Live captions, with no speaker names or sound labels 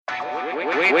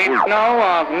We know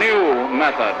of new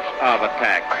methods of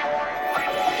attack.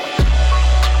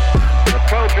 The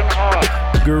Trojan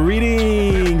horse.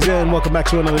 Greetings and welcome back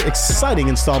to another exciting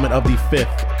installment of the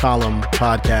Fifth Column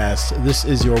Podcast. This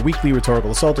is your weekly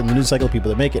rhetorical assault on the news cycle, people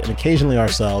that make it, and occasionally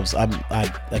ourselves. I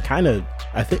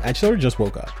think I sort of just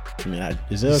woke up. I mean,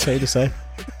 is it okay to say?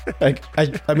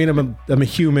 I'm a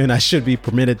human. I should be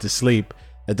permitted to sleep.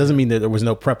 It doesn't mean that there was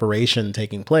no preparation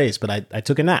taking place, but I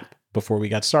took a nap before we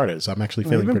got started. So I'm actually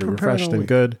feeling pretty refreshed and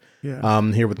good. Yeah.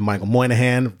 Here with Michael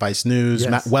Moynihan, Vice News. Yes.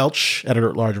 Matt Welch,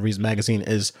 editor-at-large of Reason Magazine,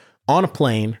 is on a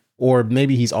plane, or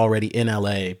maybe he's already in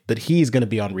LA, but he's going to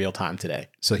be on Real Time today.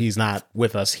 So he's not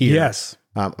with us here. Yes.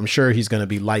 I'm sure he's going to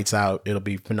be lights out. It'll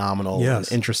be phenomenal and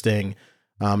interesting.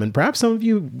 And perhaps some of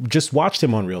you just watched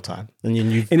him on Real Time and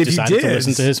you decided to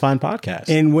listen to his fine podcast.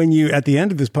 And when you, at the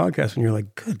end of this podcast, when you're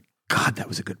like, good God, that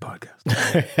was a good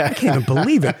podcast. I can't even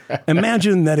believe it.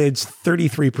 Imagine that it's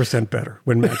 33% better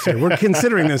when Matt's here. We're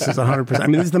considering this as 100%. I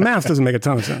mean, the math doesn't make a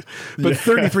ton of sense, but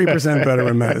 33% better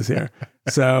when Matt is here.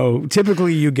 So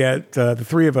typically you get the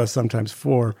three of us, sometimes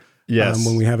four,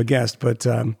 when we have a guest. But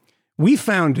we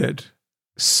found it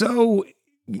so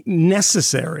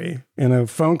necessary in a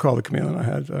phone call that Camille and I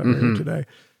had earlier today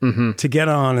to get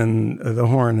on the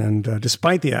horn and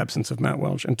despite the absence of Matt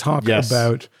Welch and talk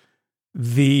about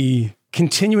the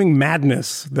continuing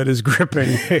madness that is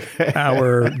gripping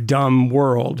our dumb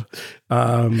world.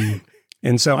 And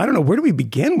so I don't know, where do we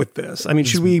begin with this? I mean,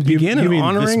 should we begin in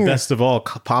honoring this best of all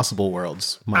possible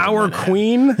worlds? Our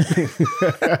queen?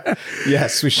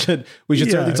 Yes, we should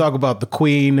certainly talk about the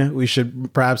queen. We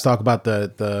should perhaps talk about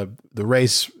the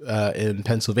race in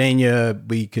Pennsylvania.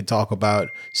 We could talk about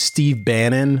Steve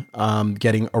Bannon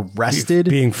getting arrested,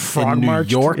 being frog in New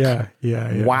marched. York.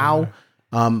 Yeah. Wow.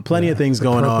 Plenty of things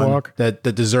going on that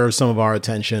deserve some of our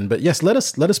attention. But yes, let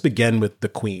us begin with the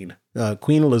Queen,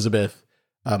 Queen Elizabeth,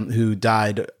 who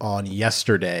died on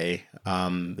yesterday.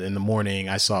 In the morning,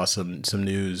 I saw some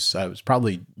news. I was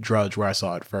probably Drudge where I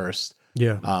saw it first.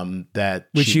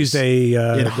 Which used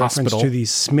a reference to the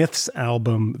Smiths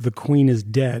album, "The Queen is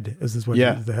Dead," as is what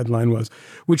the headline was,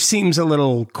 which seems a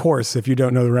little coarse if you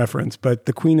don't know the reference. But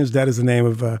 "The Queen is Dead" is the name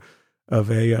of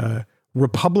a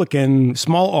Republican,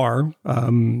 small R,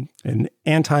 an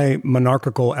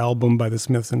anti-monarchical album by the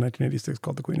Smiths in 1986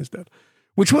 called "The Queen is Dead,"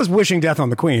 which was wishing death on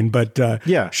the Queen, but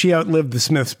she outlived the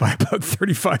Smiths by about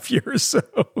 35 years. So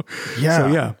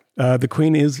the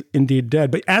Queen is indeed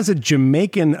dead. But as a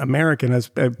Jamaican American,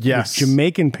 with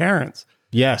Jamaican parents,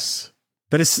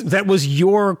 that was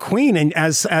your queen, and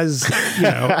as you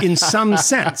know, in some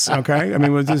sense, okay. I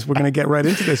mean, we're going to get right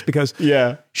into this because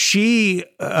she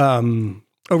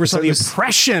oversaw the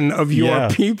oppression of your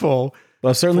people. Well,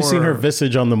 I've certainly seen her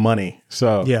visage on the money.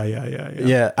 So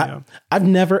I've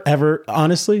never ever,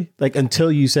 honestly, like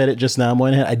until you said it just now,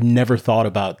 Moynihan, I'd never thought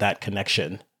about that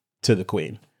connection to the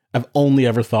Queen. I've only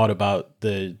ever thought about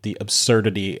the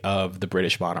absurdity of the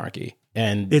British monarchy.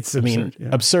 And it's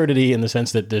absurdity in the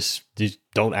sense that these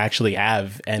don't actually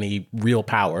have any real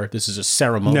power. This is a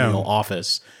ceremonial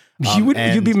office.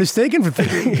 You'd be mistaken for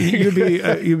thinking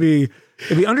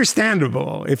it'd be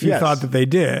understandable if you thought that they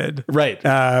did. Right.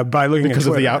 By looking because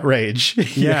at of the outrage.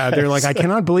 They're like, I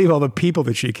cannot believe all the people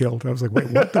that she killed. I was like, wait,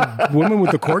 what? The woman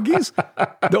with the corgis?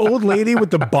 The old lady with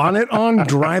the bonnet on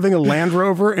driving a Land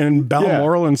Rover in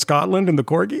Balmoral in Scotland and the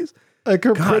corgis? Like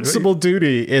her principal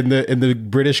duty in the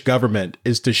British government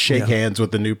is to shake hands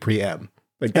with the new Pre-M.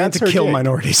 Like that's to kill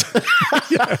minorities.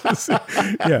 Yes.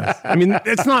 I mean,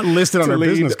 it's not listed on her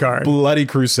business card. Bloody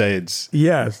crusades.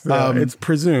 Yes. It's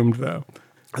presumed though.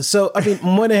 So, I mean,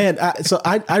 Moynihan,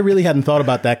 I really hadn't thought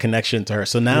about that connection to her.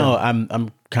 So now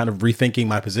I'm kind of rethinking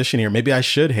my position here. Maybe I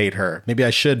should hate her. Maybe I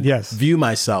should view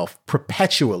myself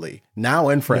perpetually, now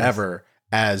and forever,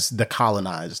 as the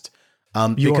colonized.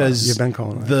 Because you've been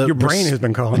colonized. Your brain has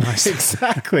been colonized.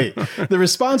 Exactly. The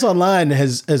response online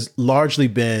has largely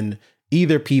been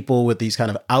either people with these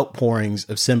kind of outpourings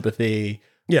of sympathy,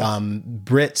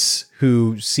 Brits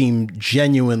who seem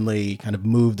genuinely kind of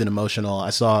moved and emotional. I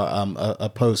saw a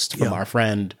post from our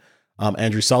friend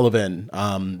Andrew Sullivan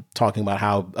talking about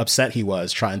how upset he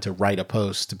was trying to write a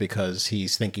post because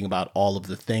he's thinking about all of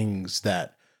the things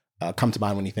that come to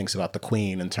mind when he thinks about the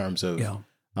Queen in terms of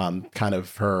kind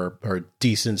of her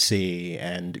decency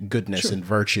and goodness and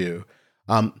virtue.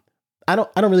 I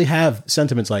don't really have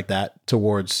sentiments like that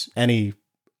towards any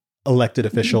elected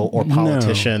official or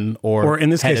politician or in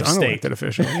this case, unelected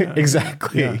official.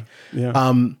 Exactly.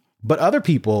 But other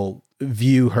people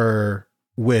view her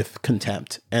with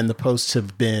contempt, and the posts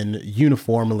have been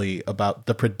uniformly about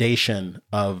the predation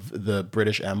of the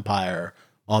British Empire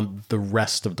on the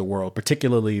rest of the world,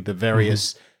 particularly the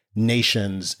various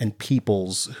nations and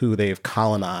peoples who they've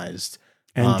colonized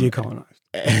and decolonized.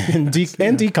 And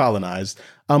decolonized,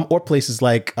 or places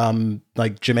like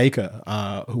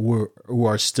Jamaica, who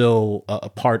are still a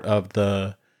part of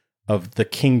the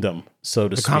kingdom, so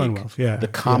to speak. Commonwealth, yeah, the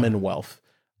Commonwealth.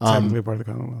 Technically a part of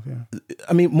the Commonwealth, yeah.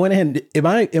 I mean, Moynihan, am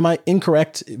I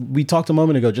incorrect? We talked a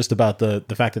moment ago just about the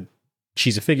fact that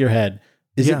she's a figurehead.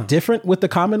 Is it different with the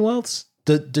Commonwealths?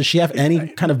 Does she have any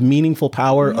kind of meaningful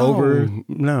power over?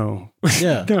 No.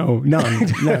 Yeah. No,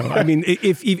 none. No. I mean,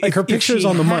 if like her picture's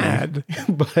on the money.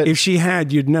 But if she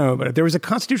had, you'd know. But there was a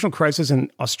constitutional crisis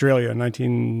in Australia in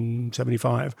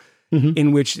 1975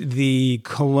 in which the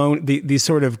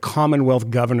sort of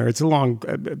Commonwealth governor, it's a long,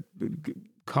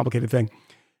 complicated thing,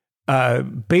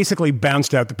 basically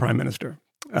bounced out the prime minister.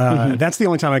 That's the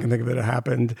only time I can think of it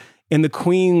happened. And the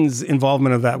Queen's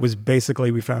involvement of that was basically,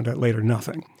 we found out later,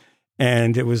 nothing.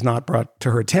 And it was not brought to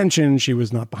her attention. She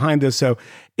was not behind this. So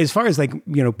as far as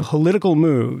political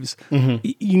moves,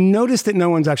 you notice that no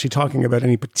one's actually talking about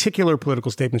any particular political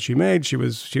statements she made. She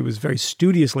was very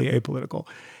studiously apolitical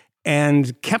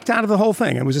and kept out of the whole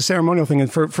thing. It was a ceremonial thing.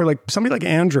 And for like somebody like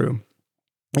Andrew,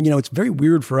 and, it's very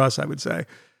weird for us, I would say,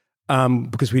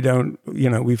 because we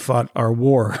fought our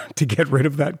war to get rid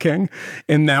of that king.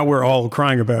 And now we're all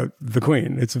crying about the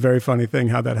Queen. It's a very funny thing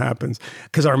how that happens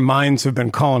because our minds have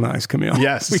been colonized, Camille.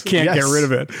 Yes. We can't get rid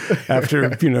of it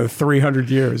after, 300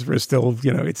 years. We're still,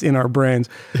 it's in our brains.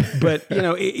 But,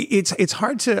 it's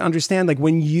hard to understand, like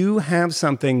when you have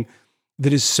something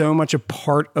that is so much a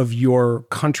part of your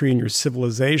country and your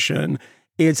civilization,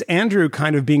 it's Andrew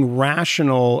kind of being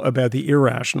rational about the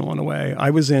irrational in a way. I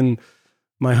was in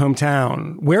my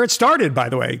hometown, where it started, by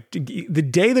the way, the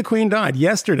day the Queen died,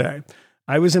 yesterday,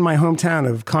 I was in my hometown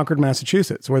of Concord,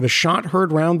 Massachusetts, where the shot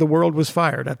heard round the world was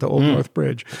fired at the Old North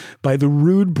Bridge by the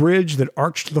rude bridge that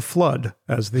arched the flood,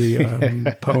 as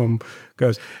the poem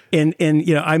goes. And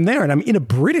I'm there and I'm in a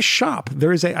British shop.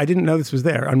 I didn't know this was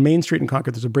there. On Main Street in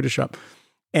Concord, there's a British shop.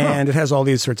 And it has all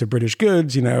these sorts of British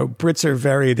goods. Brits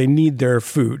are they need their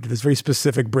food. There's very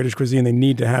specific British cuisine. They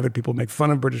need to have it. People make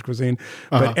fun of British cuisine.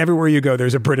 But everywhere you go,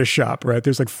 there's a British shop, right?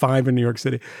 There's like 5 in New York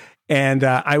City. And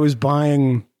I was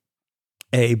buying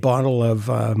a bottle of,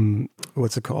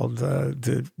 what's it called?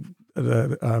 The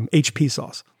HP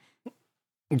sauce.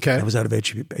 Okay. I was out of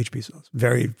HP sauce.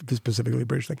 Very specifically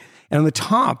British thing. And on the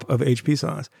top of HP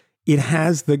sauce, it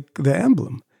has the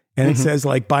emblem. And it says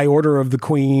like by order of the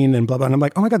Queen and blah, blah. And I'm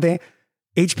like, oh my God,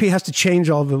 HP has to change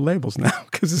all the labels now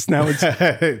because it's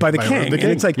by the king. And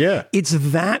it's like, it's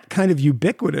that kind of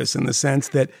ubiquitous in the sense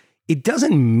that it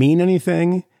doesn't mean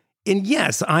anything. And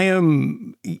yes, I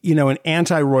am, an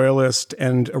anti-royalist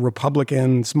and a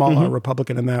Republican, small r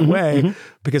Republican in that way,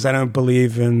 because I don't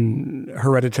believe in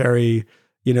hereditary,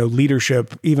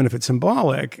 leadership, even if it's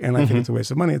symbolic. And I think it's a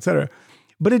waste of money, et cetera.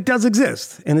 But it does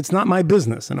exist, and it's not my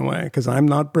business in a way, because I'm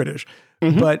not British.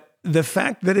 But the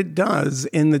fact that it does,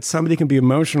 and that somebody can be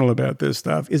emotional about this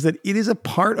stuff, is that it is a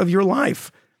part of your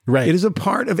life. Right. It is a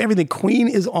part of everything. Queen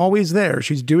is always there.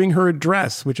 She's doing her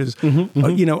address, which is,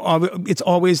 it's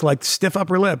always like stiff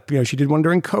upper lip. She did one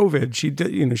during COVID.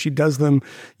 She does them,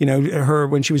 her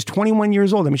when she was 21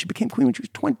 years old. I mean, she became queen when she was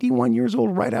 21 years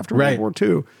old, right after World War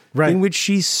II, in which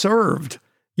she served,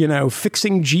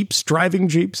 fixing Jeeps, driving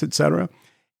Jeeps, etc.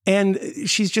 And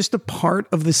she's just a part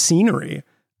of the scenery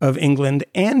of England.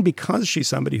 And because she's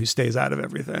somebody who stays out of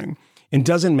everything and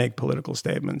doesn't make political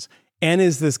statements and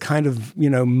is this kind of,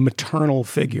 maternal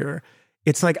figure,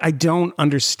 it's like, I do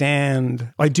understand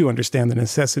the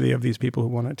necessity of these people who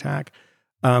want to attack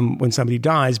when somebody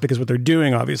dies, because what they're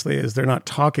doing, obviously, is they're not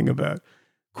talking about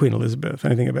Queen Elizabeth,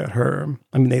 anything about her.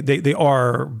 I mean, they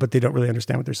are, but they don't really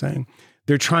understand what they're saying.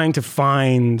 They're trying to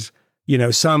find,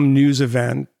 some news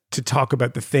event to talk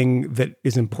about the thing that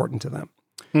is important to them,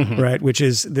 right? Which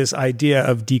is this idea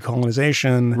of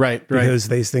decolonization, right? Because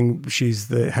they think she's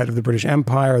the head of the British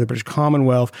Empire, the British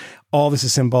Commonwealth. All this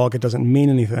is symbolic. It doesn't mean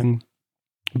anything.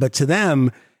 But to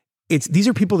them, these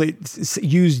are people that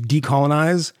use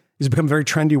decolonize. It's become a very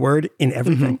trendy word in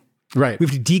everything. Right. We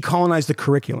have to decolonize the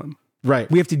curriculum.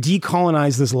 Right. We have to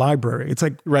decolonize this library. It's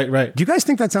like, right. Do you guys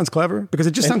think that sounds clever? Because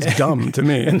it just sounds dumb to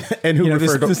me. And who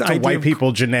refer to white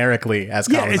people generically as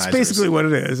colonizers. It's basically what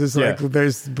it is. It's like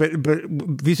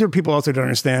but these are people also don't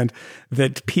understand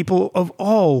that people of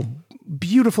all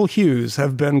beautiful hues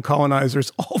have been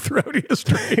colonizers all throughout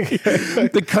history.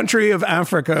 The country of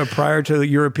Africa prior to the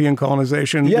European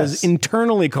colonization was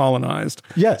internally colonized.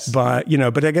 Yes. But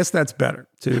I guess that's better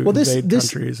to invade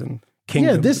countries and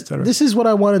kingdoms, this is what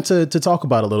I wanted to talk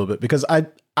about a little bit, because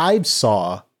I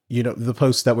saw the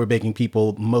posts that were making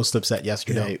people most upset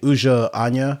yesterday. Yeah. Uja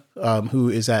Anya, who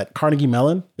is at Carnegie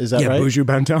Mellon, is that right? Buju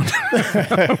Banton.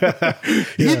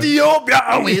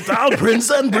 Ethiopia without prince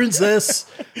and princess.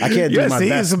 I can't do my best.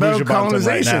 It's about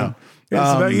colonization. Right now. It's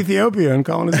about Ethiopia and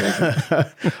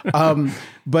colonization.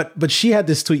 But she had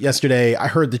this tweet yesterday. I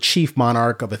heard the chief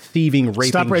monarch of a thieving, raping,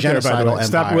 stop right genocidal there, empire.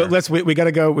 Stop. We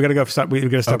gotta go. Stop. We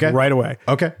gotta stop right away.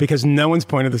 Okay. Because no one's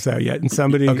pointed this out yet, and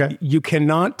somebody. Okay. You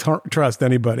cannot trust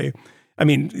anybody. I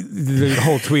mean, the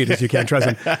whole tweet is you can't trust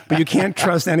him, but you can't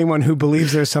trust anyone who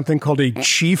believes there's something called a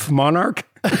chief monarch.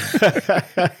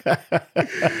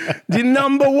 The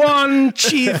number one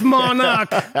chief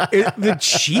monarch. The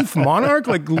chief monarch?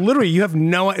 Like literally, you have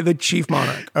the chief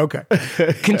monarch. Okay.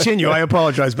 Continue. I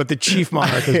apologize, but the chief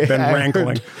monarch has been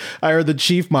rankling. I heard the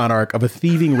chief monarch of a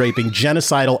thieving, raping,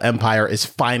 genocidal empire is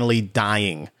finally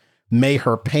dying. May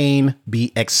her pain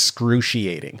be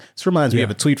excruciating. This reminds me of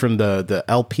a tweet from the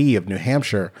LP of New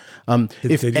Hampshire.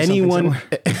 If anyone,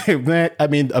 I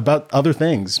mean, about other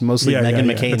things, mostly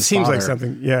Meghan McCain's It seems father. like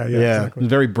something. Yeah, exactly.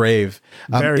 Very brave.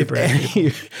 Very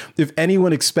brave. If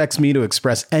anyone expects me to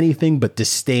express anything but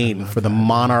disdain for the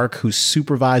monarch who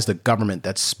supervised a government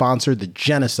that sponsored the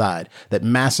genocide, that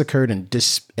massacred and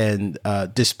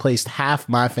displaced half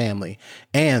my family,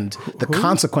 and the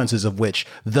consequences of which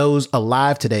those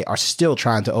alive today are still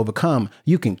trying to overcome,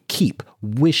 you can keep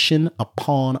wishing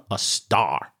upon a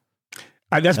star.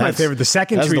 That's my favorite. The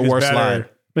second tweet is the worst line.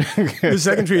 The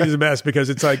second tweet is the best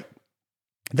because it's like,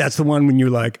 that's the one when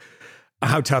you're like,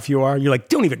 how tough you are. You're like,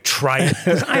 don't even try it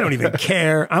because I don't even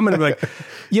care. I'm going to be like,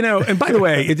 and by the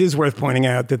way, it is worth pointing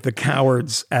out that the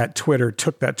cowards at Twitter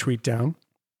took that tweet down,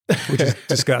 which is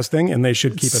disgusting, and they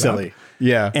should keep it silly. Up.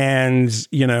 Yeah. And,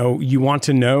 you want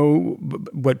to know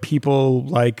what people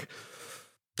like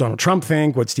Donald Trump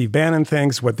think, what Steve Bannon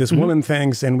thinks, what this woman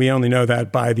thinks, and we only know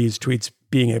that by these tweets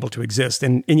being able to exist.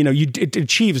 And it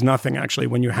achieves nothing, actually,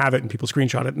 when you have it and people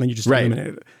screenshot it and then you just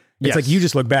eliminate it. It's like you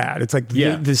just look bad. It's like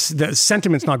the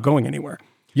sentiment's not going anywhere.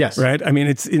 Yes. Right? I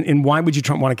mean, and why would you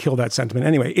want to kill that sentiment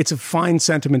anyway? It's a fine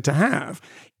sentiment to have.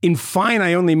 In fine,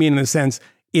 I only mean in the sense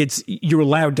you're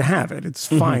allowed to have it. It's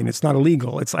fine. It's not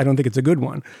illegal. I don't think it's a good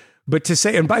one. But to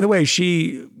say, and by the way,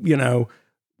 she,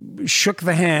 shook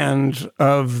the hand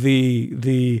of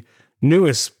the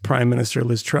newest prime minister,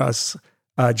 Liz Truss,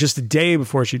 just a day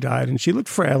before she died, and she looked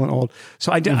frail and old.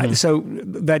 So so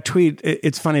that tweet,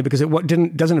 it's funny because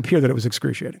it doesn't appear that it was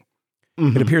excruciating.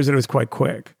 It appears that it was quite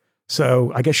quick.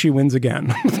 So I guess she wins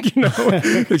again.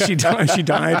 She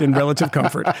died in relative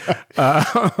comfort.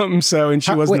 And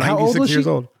she was 96 years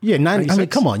old. Yeah, 90. I mean,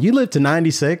 come on, you lived to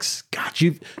 96. God,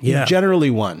 you generally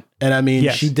won. And I mean,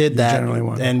 she did that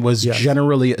and was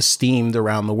generally esteemed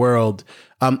around the world.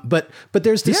 But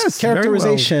there's this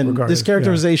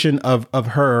characterization, of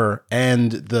her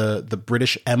and the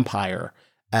British Empire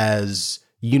as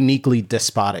uniquely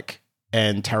despotic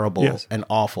and terrible and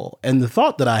awful. And the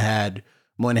thought that I had,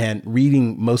 on one hand,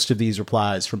 reading most of these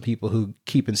replies from people who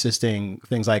keep insisting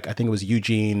things like, I think it was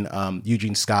Eugene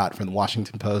Scott from the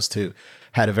Washington Post, who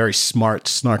had a very smart,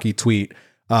 snarky tweet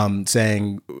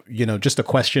saying, just a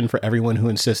question for everyone who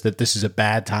insists that this is a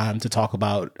bad time to talk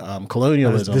about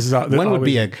colonialism. When would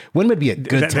be a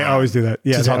good time? They always do that.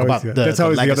 Yeah, to talk about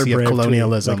the legacy of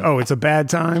colonialism. Like, it's a bad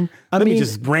time. Let me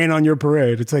just rain on your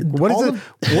parade. It's like, what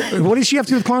does she have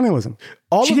to do with colonialism?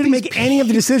 She didn't make any of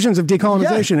the decisions of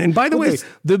decolonization. Yeah. And by the way,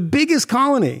 the biggest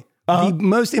colony, the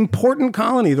most important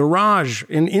colony, the Raj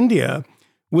in India,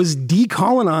 was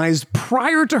decolonized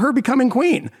prior to her becoming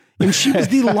queen. And she was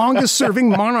the longest serving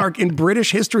monarch in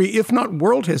British history, if not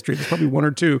world history. There's probably one or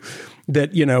two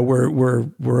that,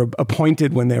 were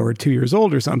appointed when they were 2 years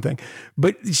old or something.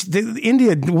 But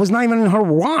India was not even in her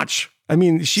watch. I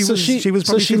mean, she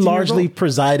largely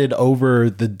presided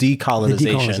over the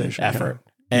decolonization effort.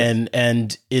 Yeah.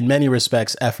 And in many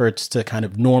respects, efforts to kind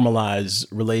of normalize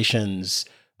relations.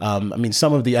 I mean,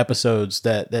 some of the episodes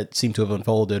that seem to have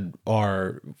unfolded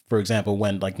are, for example,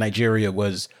 when like Nigeria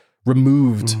was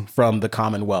removed from the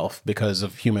Commonwealth because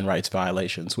of human rights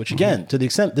violations, which again, to the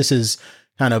extent this is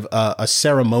kind of a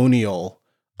ceremonial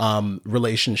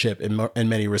relationship in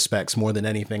many respects more than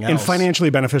anything else. And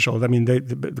financially beneficial. I mean,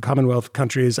 the Commonwealth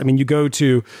countries, I mean, you go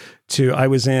to I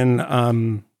was in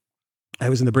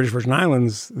the British Virgin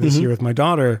Islands this year with my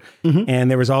daughter, and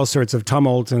there was all sorts of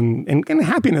tumult and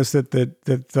happiness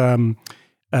that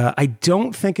I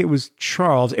don't think it was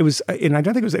Charles. It was, and I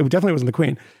don't think it definitely wasn't the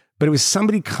Queen, but it was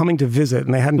somebody coming to visit,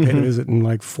 and they hadn't paid a visit in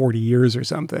like 40 years or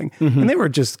something. And they were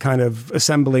just kind of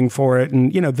assembling for it.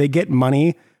 And, they get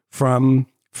money from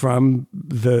being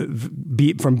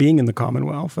in the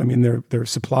Commonwealth. I mean, they're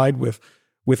supplied with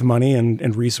with money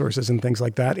and resources and things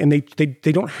like that. And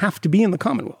they don't have to be in the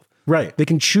Commonwealth. Right. They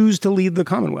can choose to lead the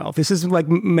Commonwealth. This is like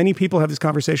many people have this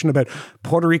conversation about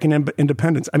Puerto Rican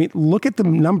independence. I mean, look at the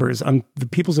numbers on the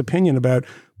people's opinion about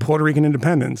Puerto Rican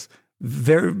independence.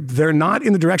 They're not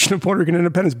in the direction of Puerto Rican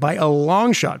independence by a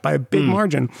long shot, by a big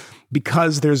margin,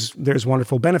 because there's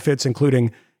wonderful benefits,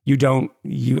 including you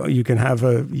can have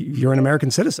you're an American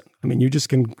citizen. I mean, you just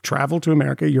can travel to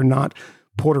America. You're not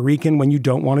Puerto Rican when you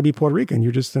don't want to be Puerto Rican.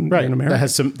 You're just you're an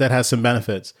American. That has some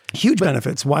benefits. Huge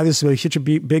benefits. Why there's such a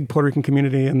big Puerto Rican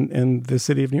community in the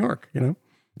city of New York, you know?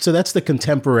 So that's the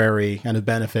contemporary kind of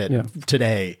benefit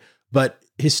today. But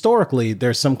historically,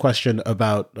 there's some question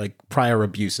about like prior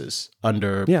abuses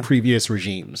under previous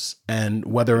regimes and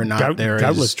whether or not there is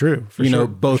doubtless true,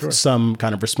 both some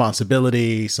kind of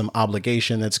responsibility, some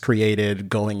obligation that's created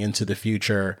going into the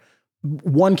future.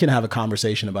 One can have a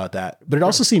conversation about that, but it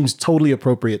also seems totally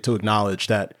appropriate to acknowledge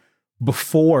that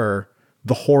before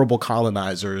the horrible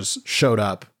colonizers showed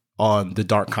up on the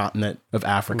dark continent of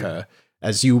Africa,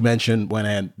 as you mentioned,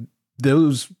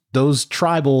 those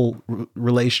tribal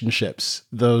relationships,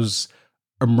 those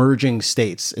emerging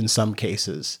states in some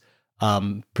cases,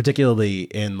 particularly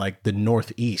in like the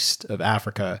northeast of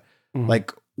Africa,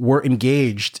 like were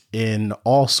engaged in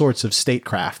all sorts of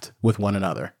statecraft with one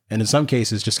another. And in some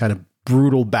cases, just kind of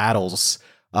brutal battles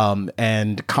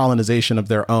and colonization of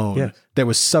their own. Yes. There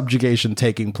was subjugation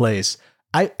taking place.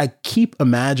 I keep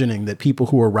imagining that people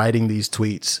who are writing these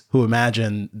tweets, who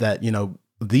imagine that,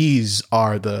 these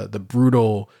are the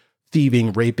brutal,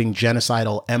 thieving, raping,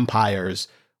 genocidal empires,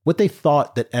 what they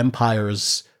thought that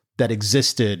empires that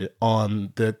existed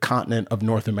on the continent of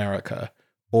North America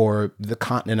or the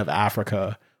continent of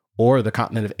Africa or the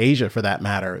continent of Asia, for that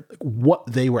matter, what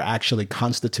they were actually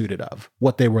constituted of,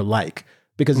 what they were like.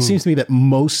 Because it seems to me that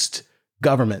most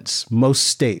governments, most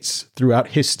states throughout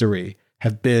history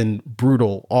have been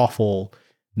brutal, awful,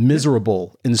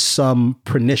 miserable in some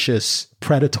pernicious,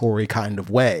 predatory kind of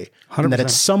way. 100%. And that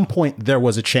at some point there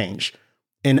was a change.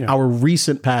 In our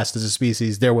recent past as a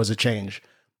species, there was a change.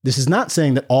 This is not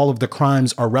saying that all of the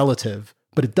crimes are relative,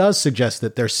 but it does suggest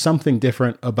that there's something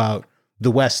different about the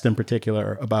West in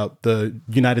particular, about the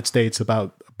United States,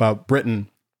 about Britain,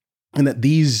 and that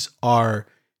these are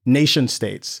nation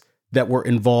states that were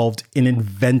involved in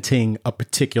inventing a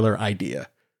particular idea.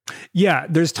 Yeah,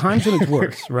 there's times when it's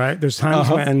worse, right? There's times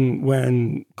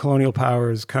when colonial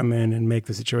powers come in and make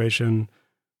the situation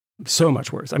so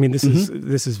much worse. I mean, this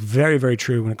is very, very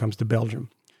true when it comes to Belgium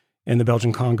and the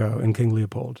Belgian Congo and King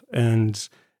Leopold. And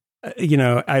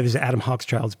there's Adam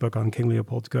Hochschild's book on King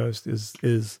Leopold's ghost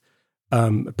is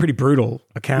a pretty brutal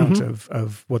account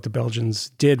of what the Belgians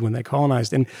did when they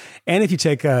colonized. And if you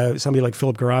take somebody like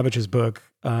Philip Garavich's book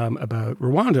about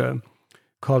Rwanda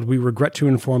called "We Regret to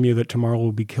Inform You That Tomorrow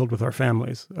Will Be Killed with Our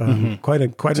Families," quite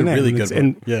a name. Really good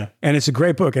book. And it's a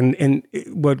great book. And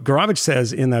what Garavich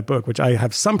says in that book, which I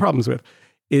have some problems with,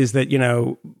 is that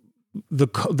the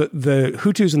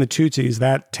Hutus and the Tutsis,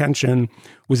 that tension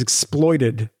was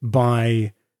exploited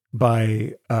by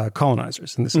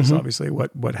colonizers, and this is obviously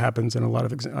what happens in a lot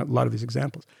of these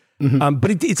examples. But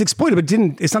it's exploited, but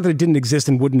it's not that it didn't exist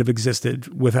and wouldn't have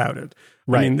existed without it.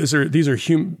 Right. I mean, these are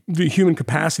the human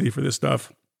capacity for this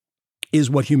stuff is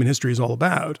what human history is all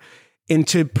about, and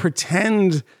to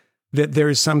pretend that there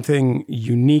is something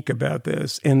unique about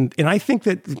this, and I think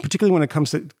that particularly when it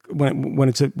comes to when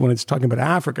it's talking about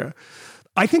Africa,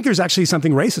 I think there's actually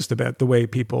something racist about the way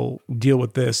people deal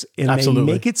with this, and Absolutely.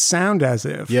 They make it sound as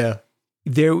if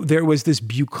there was this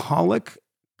bucolic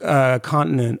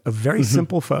continent of very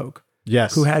simple folk,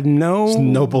 who had no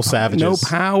noble savages, no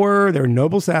power. They're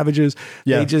noble savages.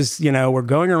 Yeah. They just were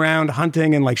going around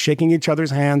hunting and like shaking each other's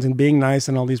hands and being nice,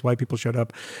 and all these white people showed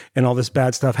up, and all this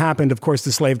bad stuff happened. Of course,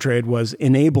 the slave trade was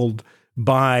enabled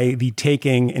by the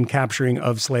taking and capturing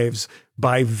of slaves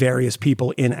by various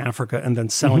people in Africa and then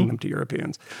selling them to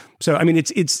Europeans. So, I mean,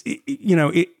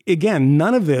 again,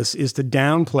 none of this is to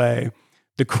downplay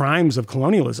the crimes of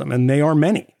colonialism, and they are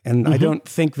many. And I don't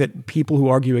think that people who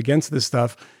argue against this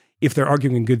stuff, if they're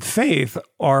arguing in good faith,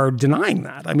 are denying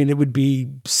that. I mean, it would be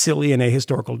silly and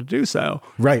ahistorical to do so.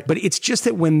 Right. But it's just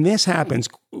that when this happens,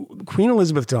 Queen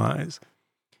Elizabeth dies,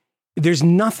 there's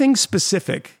nothing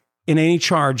specific in any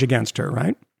charge against her,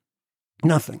 right?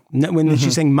 Nothing. When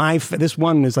she's saying this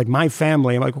one is like my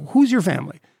family, I'm like, who's your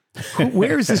family?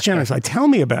 Where is this genocide? Tell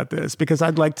me about this, because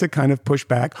I'd like to kind of push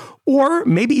back, or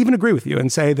maybe even agree with you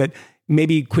and say that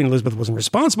maybe Queen Elizabeth wasn't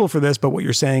responsible for this, but what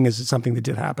you're saying is it's something that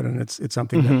did happen, and it's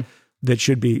something that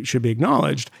should be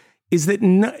acknowledged. Is that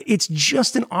it's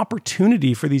just an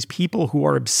opportunity for these people who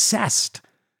are obsessed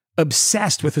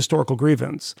obsessed with historical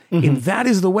grievance. And that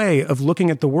is the way of looking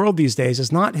at the world these days,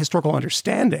 is not historical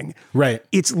understanding. Right.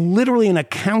 It's literally an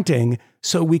accounting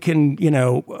so we can,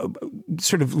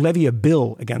 sort of levy a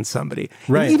bill against somebody.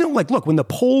 Right. And even look, when the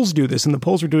Poles do this, and the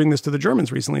Poles were doing this to the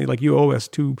Germans recently, you owe us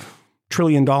 $2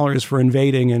 trillion for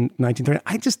invading in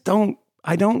 1930.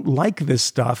 I don't like this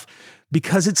stuff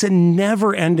because it's a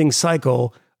never-ending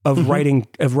cycle of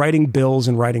writing bills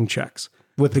and writing checks.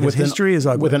 Because history is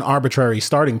ugly. With an arbitrary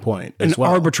starting point as well.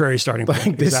 An arbitrary starting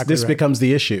point. This becomes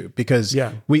the issue because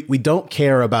we don't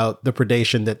care about the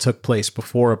predation that took place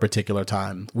before a particular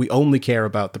time. We only care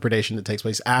about the predation that takes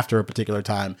place after a particular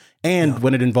time. And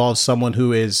when it involves someone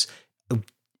who is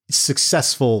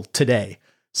successful today,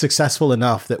 successful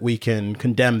enough that we can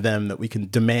condemn them, that we can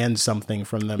demand something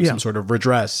from them, some sort of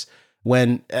redress.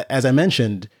 When, as I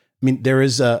mentioned, there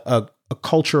is a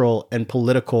cultural and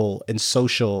political and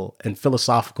social and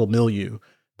philosophical milieu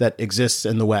that exists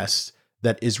in the West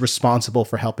that is responsible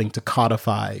for helping to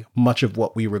codify much of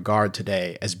what we regard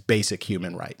today as basic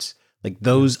human rights.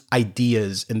 Those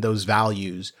ideas and those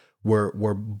values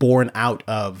were born out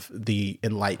of the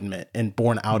Enlightenment and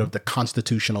born out of the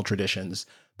constitutional traditions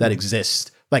that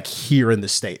exist, here in the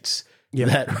States,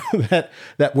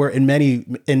 that were in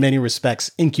many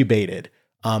respects incubated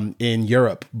in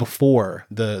Europe before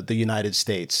the United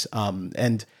States.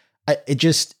 And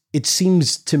it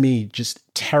seems to me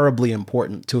just terribly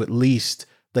important to at least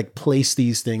place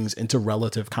these things into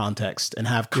relative context and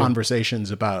have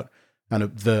conversations about kind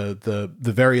of the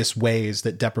various ways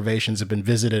that deprivations have been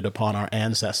visited upon our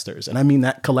ancestors. And I mean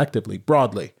that collectively,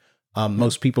 broadly.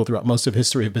 Most people throughout most of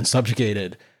history have been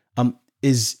subjugated,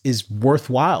 is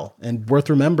worthwhile and worth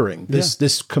remembering.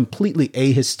 This completely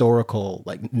ahistorical,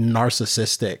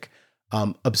 narcissistic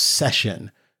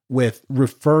obsession with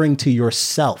referring to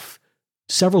yourself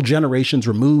several generations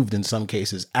removed in some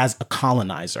cases as a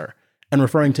colonizer, and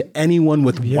referring to anyone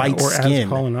with white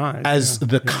skin as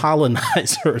the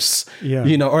colonizers,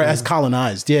 as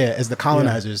colonized, as the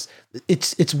colonizers.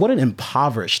 It's what an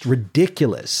impoverished,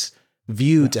 ridiculous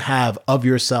view to have of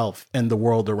yourself and the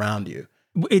world around you.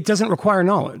 It doesn't require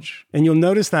knowledge. And you'll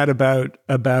notice that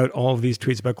about all of these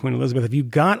tweets about Queen Elizabeth. If you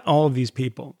got all of these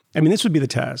people, this would be the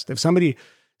test. If somebody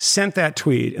sent that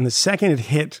tweet and the second it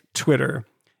hit Twitter,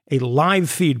 a live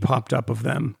feed popped up of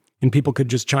them and people could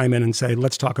just chime in and say,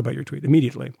 let's talk about your tweet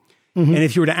immediately. And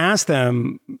if you were to ask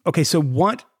them, okay, so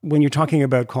when you're talking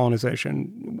about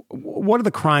colonization, what are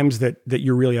the crimes that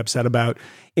you're really upset about?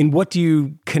 And what do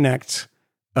you connect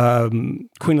Queen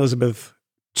Elizabeth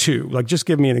to? Just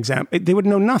give me an example. They would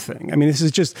know nothing. This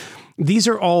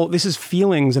is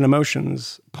feelings and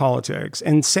emotions politics.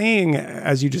 And saying,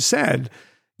 as you just said,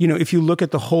 if you look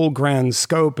at the whole grand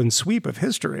scope and sweep of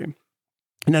history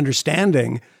and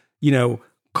understanding,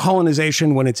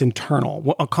 colonization when it's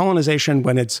internal, a colonization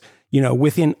when it's,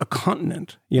 within a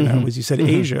continent, as you said,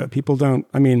 Asia, people don't,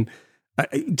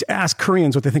 to ask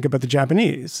Koreans what they think about the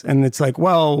Japanese. And it's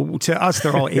well, to us,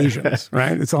 they're all Asians,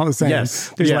 right? It's all the same.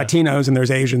 Yes. There's Latinos and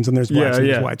there's Asians and there's blacks and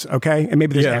there's whites. Okay. And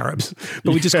maybe there's Arabs,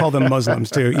 but we just call them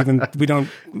Muslims too. Even we don't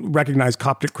recognize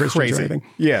Coptic Christians or anything.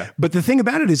 Yeah. But the thing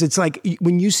about it is it's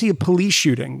when you see a police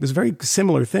shooting, there's a very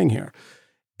similar thing here.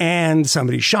 And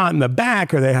somebody's shot in the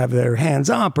back or they have their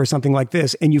hands up or something like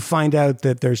this. And you find out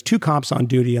that there's two cops on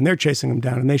duty and they're chasing them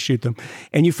down and they shoot them.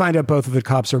 And you find out both of the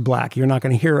cops are black. You're not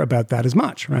going to hear about that as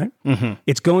much, right?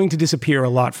 It's going to disappear a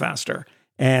lot faster.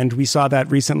 And we saw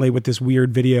that recently with this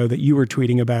weird video that you were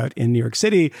tweeting about in New York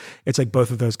City. It's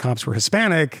both of those cops were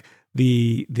Hispanic.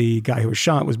 The guy who was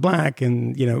shot was black.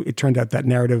 And, it turned out that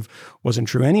narrative wasn't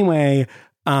true anyway.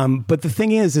 But the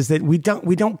thing is that we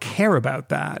don't care about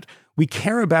that. We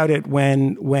care about it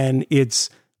when it's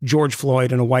George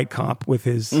Floyd and a white cop with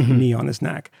his knee on his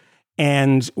neck.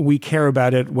 And we care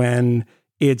about it when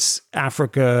it's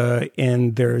Africa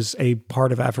and there's a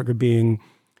part of Africa being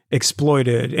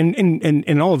exploited. And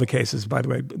in all of the cases, by the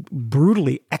way,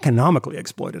 brutally economically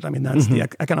exploited. That's the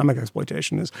economic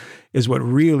exploitation is what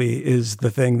really is the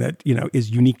thing that,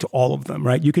 is unique to all of them,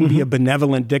 right? You can be a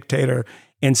benevolent dictator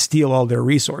and steal all their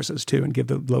resources too and give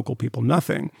the local people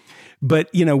nothing. But,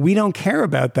 we don't care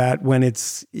about that when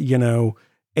it's,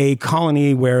 a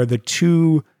colony where the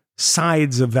two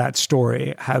sides of that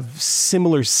story have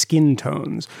similar skin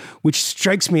tones, which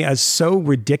strikes me as so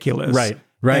ridiculous. Right.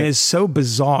 And is so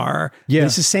bizarre. Yeah. And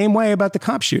it's the same way about the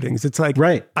cop shootings. It's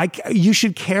you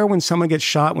should care when someone gets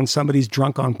shot, when somebody's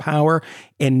drunk on power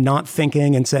and not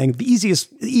thinking and saying the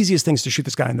easiest things to shoot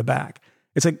this guy in the back.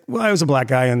 It's I was a black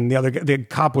guy and the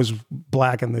cop was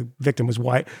black and the victim was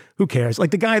white. Who cares? The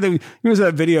guy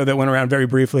that video that went around very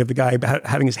briefly of the guy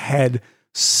having his head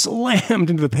slammed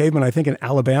into the pavement, I think in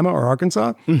Alabama or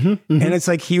Arkansas. And it's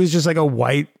like, he was just like a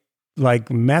white,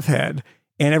 like meth head.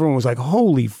 And everyone was like,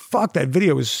 holy fuck, that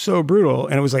video was so brutal.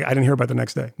 And it was like, I didn't hear about it the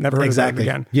next day. Never heard of it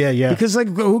again. Yeah. Because like,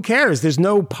 who cares? There's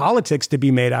no politics to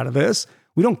be made out of this.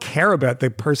 We don't care about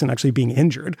the person actually being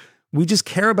injured. We just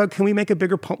care about, can we make a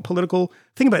bigger political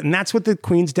thing about it? And that's what the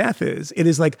Queen's death is. It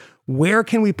is like, where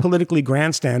can we politically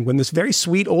grandstand when this very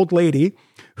sweet old lady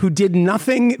who did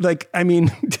nothing, like, I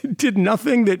mean, did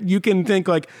nothing that you can think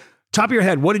like, top of your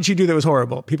head, what did she do that was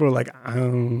horrible? People are like, I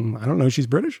don't know, she's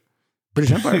British.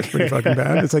 British Empire is pretty fucking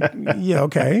bad. It's like, yeah,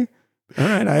 okay. All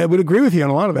right. I would agree with you on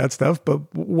a lot of that stuff,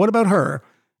 but what about her?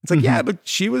 It's like, yeah, but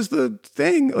she was the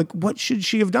thing. Like, what should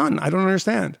she have done? I don't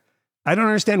understand. I don't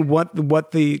understand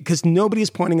because nobody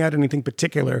is pointing out anything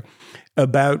particular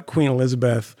about Queen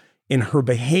Elizabeth in her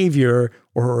behavior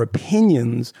or her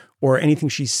opinions or anything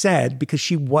she said, because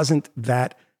she wasn't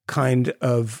that kind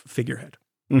of figurehead.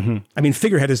 I mean,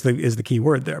 figurehead is the key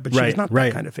word there, but she's not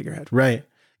that kind of figurehead. Right.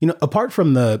 You know, apart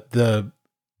from the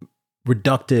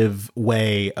reductive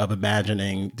way of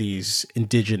imagining these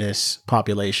indigenous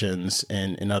populations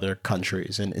in other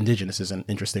countries, and indigenous is an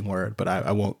interesting word, but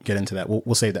I won't get into that.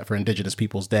 We'll save that for Indigenous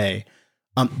Peoples Day.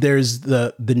 There's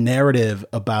the narrative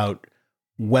about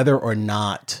whether or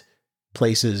not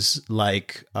places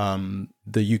like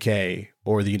the UK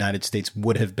or the United States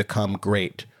would have become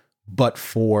great, but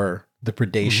for the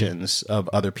predations of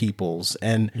other peoples.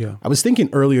 And I was thinking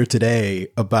earlier today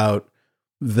about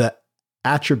the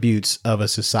attributes of a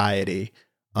society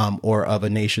or of a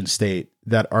nation state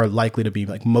that are likely to be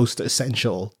like most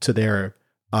essential to their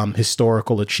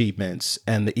historical achievements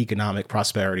and the economic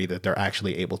prosperity that they're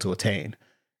actually able to attain.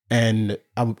 And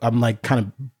I'm like kind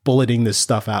of bulleting this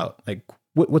stuff out. Like,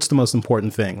 what's the most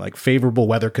important thing? Like favorable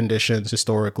weather conditions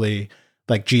historically,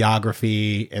 like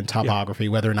geography and topography,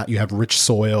 whether or not you have rich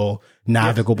soil,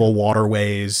 navigable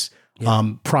waterways,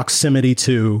 proximity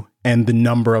to, and the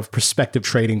number of prospective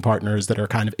trading partners that are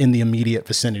kind of in the immediate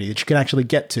vicinity that you can actually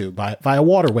get to via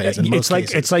waterways. In most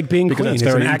cases. It's like being queen. It's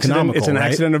an accident. It's an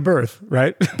accident of birth,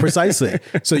 right? Precisely.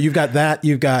 So you've got that.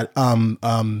 You've got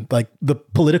like the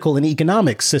political and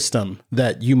economic system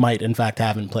that you might in fact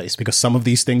have in place, because some of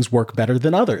these things work better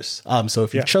than others. So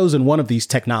if you've chosen one of these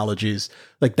technologies,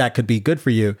 like that could be good for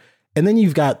you. And then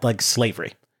you've got like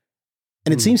slavery.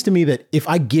 And it seems to me that if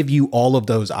I give you all of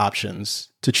those options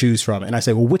to choose from, and I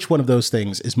say, well, which one of those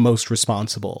things is most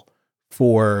responsible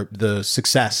for the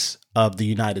success of the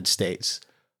United States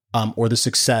or the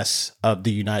success of the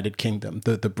United Kingdom,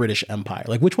 the British Empire,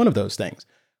 like which one of those things?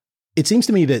 It seems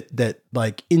to me that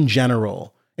like in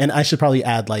general, and I should probably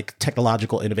add like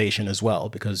technological innovation as well,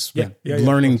 because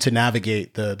learning to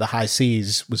navigate the high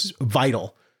seas was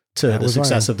vital to the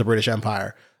success of the British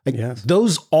Empire. Like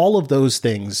all of those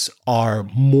things are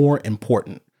more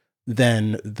important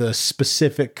than the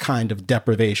specific kind of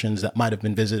deprivations that might have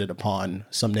been visited upon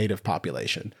some native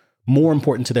population. More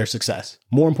important to their success,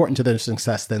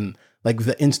 than like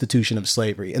the institution of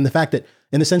slavery. And the fact that,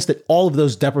 in the sense that all of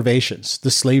those deprivations, the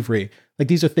slavery, like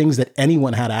these are things that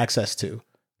anyone had access to.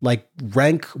 Like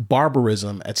rank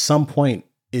barbarism at some point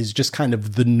is just kind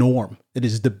of the norm. It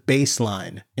is the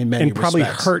baseline in many respects. And probably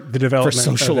hurt the development for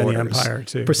social of any empire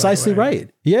too. Precisely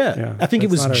right. Yeah. I think it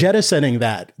was jettisoning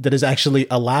that has actually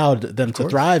allowed them to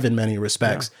thrive in many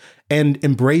respects, and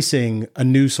embracing a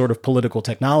new sort of political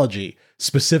technology,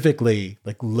 specifically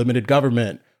like limited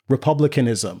government,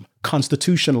 republicanism,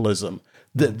 constitutionalism,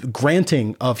 the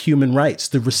granting of human rights,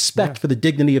 the respect for the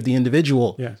dignity of the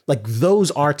individual. Like those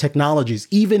are technologies,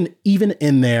 even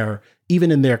in their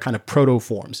kind of proto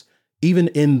forms, even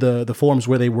in the forms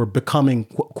where they were becoming,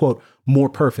 quote, more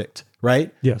perfect,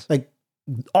 right? Yes. Like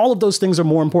all of those things are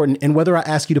more important. And whether I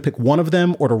ask you to pick one of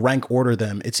them or to rank order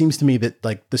them, it seems to me that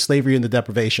like the slavery and the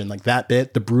deprivation, like that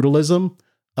bit, the brutalism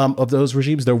of those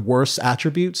regimes, their worst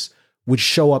attributes would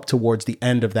show up towards the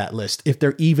end of that list, if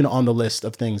they're even on the list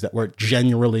of things that were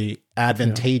genuinely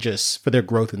advantageous for their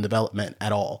growth and development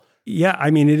at all. Yeah,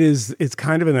 I mean, it's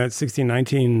kind of in that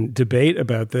 1619 debate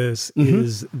about this,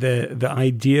 is the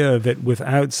idea that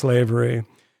without slavery,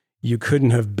 you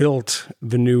couldn't have built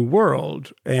the new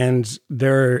world. And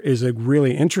there is a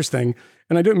really interesting,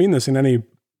 and I don't mean this in any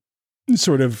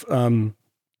sort of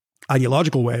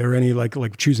ideological way or any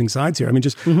like choosing sides here. I mean,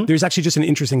 just there's actually just an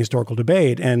interesting historical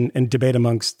debate and debate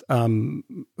amongst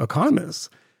economists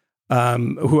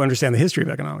who understand the history of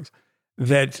economics,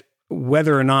 that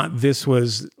whether or not this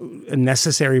was a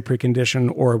necessary precondition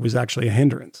or it was actually a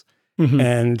hindrance.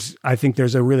 And I think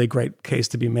there's a really great case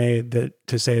to be made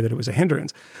to say that it was a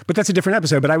hindrance. But that's a different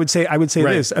episode. But I would say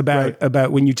this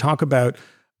about when you talk about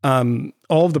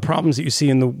all of the problems that you see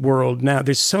in the world now,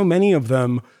 there's so many of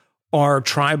them are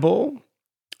tribal.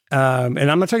 And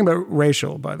I'm not talking about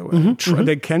racial, by the way.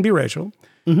 They can be racial.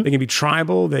 They can be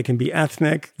tribal. They can be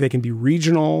ethnic. They can be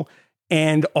regional.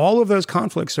 And all of those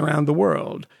conflicts around the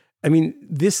world. I mean,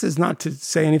 this is not to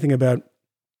say anything about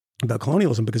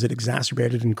colonialism, because it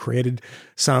exacerbated and created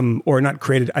some, or not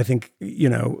created, I think,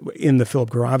 in the Philip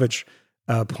Gorovich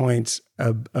point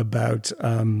about,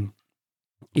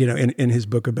 in his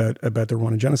book about the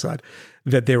Rwandan genocide,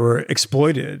 that they were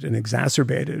exploited and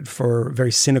exacerbated for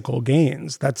very cynical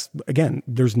gains. That's, again,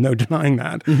 there's no denying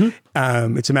that.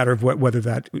 It's a matter of whether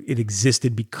that it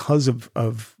existed because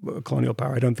of colonial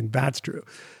power. I don't think that's true.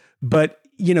 But,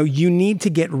 you need to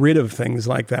get rid of things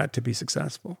like that to be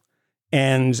successful.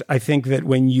 And I think that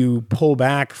when you pull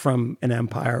back from an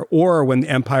empire, or when the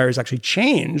empires actually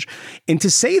change, and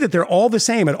to say that they're all the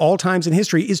same at all times in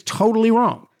history is totally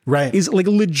wrong. Right. Is like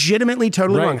legitimately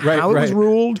totally wrong. How it was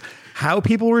ruled, how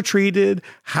people were treated,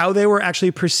 how they were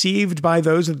actually perceived by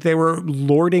those that they were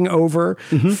lording over,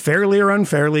 fairly or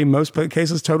unfairly, most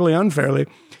cases totally unfairly.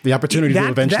 The opportunity to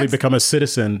eventually become a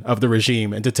citizen of the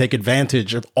regime and to take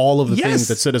advantage of all of the things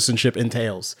that citizenship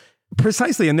entails.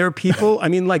 Precisely. And there are people, I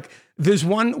mean, like, there's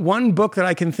one book that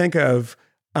I can think of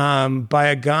by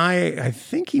a guy, I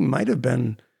think he might have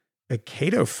been a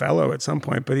Cato Fellow at some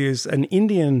point, but he was an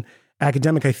Indian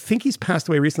academic. I think he's passed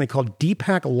away recently, called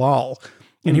Deepak Lal.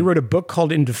 And he wrote a book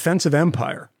called In Defense of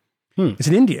Empire. It's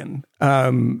an Indian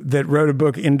that wrote a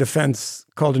book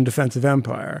called In Defense of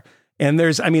Empire. And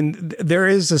there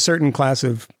is a certain class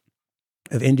of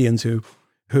Indians who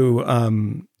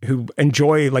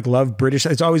enjoy, like, love British.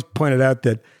 It's always pointed out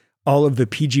that all of the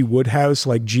P.G. Wodehouse,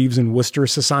 like Jeeves and Worcester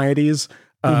societies,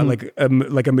 like a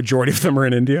majority of them are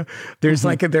in India. There's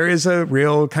there is a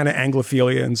real kind of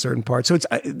Anglophilia in certain parts. So it's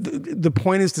the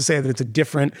point is to say that it's at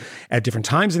different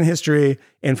times in history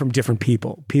and from different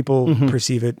people. People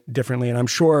perceive it differently, and I'm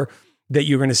sure that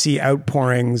you're going to see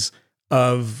outpourings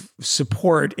of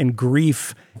support and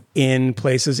grief in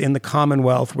places in the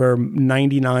Commonwealth where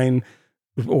 99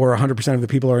 or 100% of the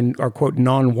people are quote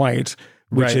non-white,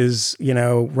 which is,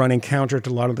 running counter to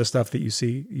a lot of the stuff that you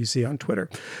see on Twitter.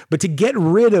 But to get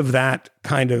rid of that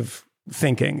kind of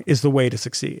thinking is the way to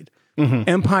succeed.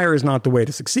 Empire is not the way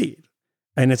to succeed.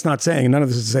 And it's not saying, none of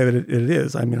this is to say that it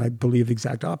is. I mean, I believe the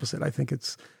exact opposite. I think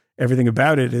everything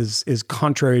about it is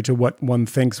contrary to what one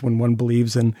thinks when one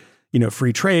believes in,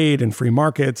 free trade and free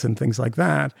markets and things like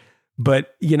that.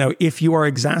 But, if you are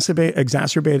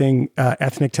exacerbating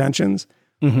ethnic tensions,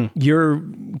 you're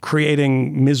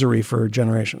creating misery for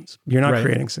generations. You're not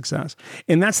creating success.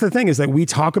 And that's the thing, is that we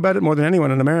talk about it more than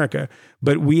anyone in America,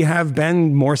 but we have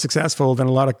been more successful than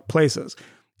a lot of places.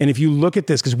 And if you look at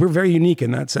this, because we're very unique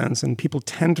in that sense, and people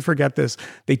tend to forget this,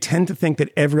 they tend to think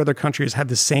that every other country has had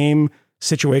the same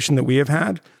situation that we have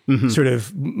had, sort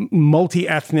of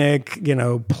multi-ethnic,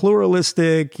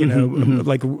 pluralistic,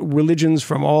 like religions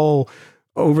from all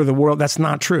over the world. That's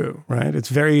not true, right? It's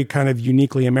very kind of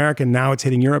uniquely American. Now it's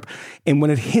hitting Europe. And when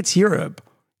it hits Europe,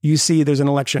 you see there's an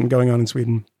election going on in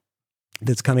Sweden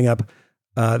that's coming up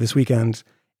this weekend.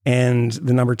 And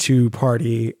the number 2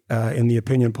 party in the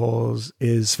opinion polls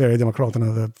is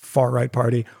Sverigedemokraterna, the far-right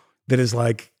party that is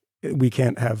like, we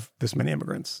can't have this many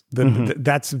immigrants.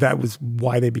 That was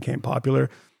why they became popular.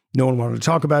 No one wanted to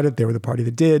talk about it. They were the party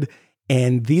that did.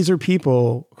 And these are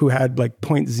people who had like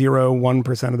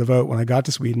 0.01% of the vote when I got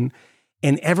to Sweden.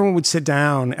 And everyone would sit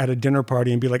down at a dinner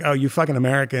party and be like, oh, you fucking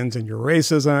Americans and your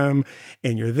racism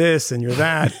and you're this and you're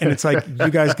that. And it's like, you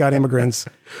guys got immigrants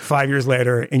 5 years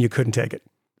later and you couldn't take it.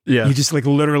 Yeah. You just like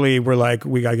literally were like,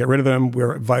 we got to get rid of them.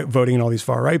 We're voting in all these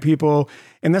far right people.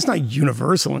 And that's not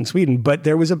universal in Sweden, but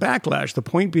there was a backlash. The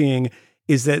point being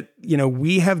is that,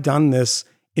 we have done this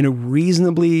in a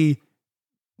reasonably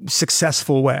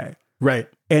successful way. Right.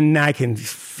 And I can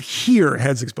hear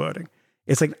heads exploding.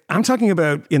 It's like, I'm talking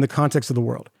about in the context of the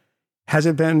world. Has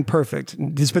it been perfect?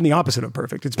 It's been the opposite of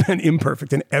perfect. It's been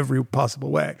imperfect in every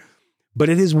possible way. But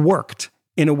it has worked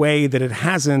in a way that it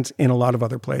hasn't in a lot of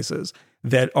other places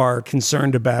that are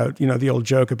concerned about, the old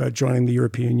joke about joining the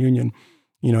European Union,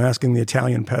 asking the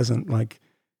Italian peasant, like,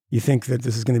 you think that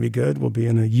this is going to be good? We'll be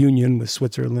in a union with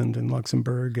Switzerland and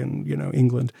Luxembourg and,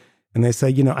 England. And they say,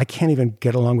 I can't even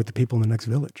get along with the people in the next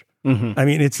village. I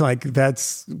mean, it's like,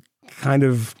 that's kind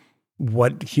of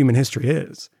what human history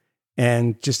is.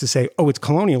 And just to say, oh, it's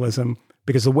colonialism,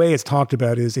 because the way it's talked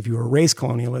about is if you erase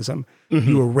colonialism,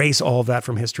 you erase all of that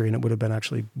from history, and it would have been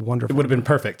actually wonderful. It would have been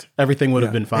perfect. Everything would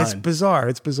have been fine. It's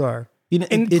bizarre. And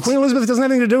Queen Elizabeth doesn't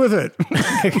have anything to do with it.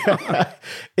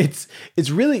 It's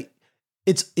really,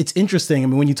 it's interesting. I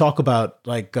mean, when you talk about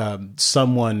like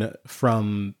someone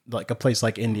from like a place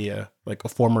like India, like a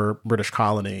former British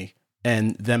colony,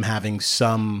 and them having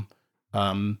some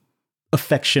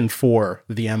affection for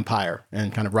the empire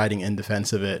and kind of writing in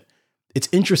defense of it, it's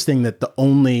interesting that the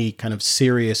only kind of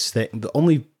serious thing, the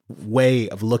only way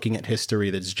of looking at history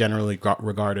that's generally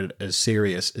regarded as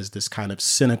serious is this kind of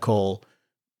cynical,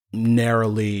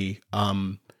 narrowly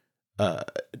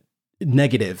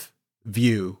negative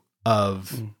view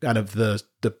of kind of the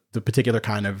particular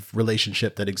kind of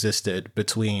relationship that existed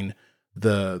between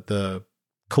the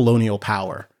colonial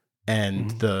power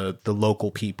and the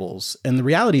local peoples. And the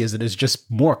reality is that it's just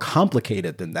more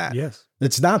complicated than that. Yes.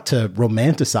 It's not to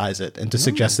romanticize it and to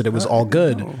suggest that it was all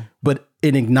good, but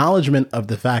an acknowledgement of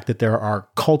the fact that there are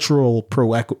cultural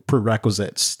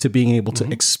prerequisites to being able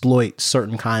to exploit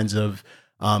certain kinds of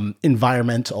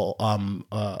environmental,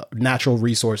 natural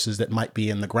resources that might be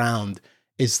in the ground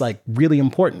is like really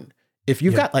important. If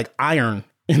you've got like iron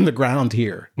in the ground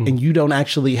here and you don't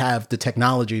actually have the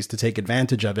technologies to take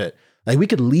advantage of it, like we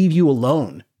could leave you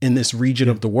alone in this region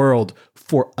of the world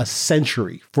for a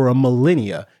century, for a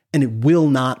millennia, and it will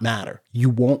not matter. You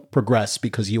won't progress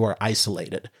because you are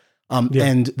isolated.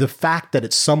 And the fact that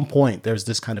at some point there's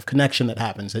this kind of connection that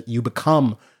happens, that you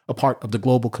become a part of the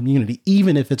global community,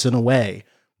 even if it's in a way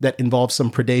that involves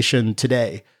some predation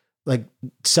today, like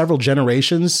several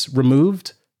generations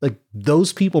removed, like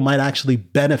those people might actually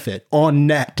benefit on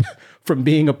net from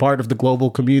being a part of the global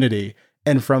community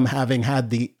and from having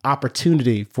had the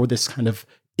opportunity for this kind of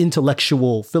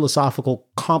intellectual, philosophical,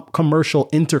 commercial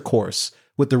intercourse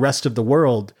with the rest of the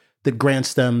world that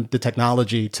grants them the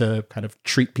technology to kind of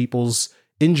treat people's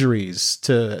injuries,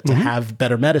 to have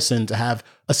better medicine, to have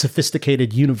a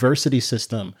sophisticated university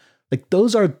system. Like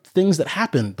those are things that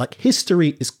happen. Like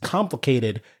history is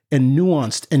complicated and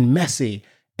nuanced and messy.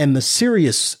 And the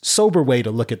serious, sober way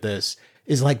to look at this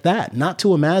is like that, not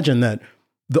to imagine that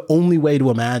the only way to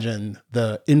imagine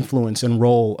the influence and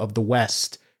role of the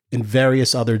West in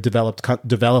various other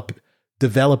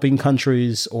developing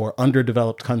countries or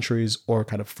underdeveloped countries or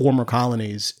kind of former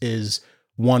colonies is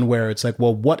one where it's like,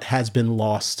 well, what has been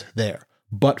lost there?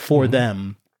 But for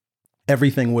them,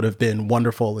 everything would have been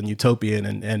wonderful and utopian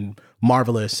and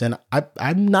marvelous. And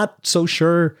I'm not so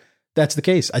sure that's the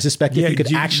case. I suspect if you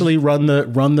could actually run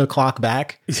the clock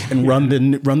back and run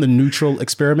the neutral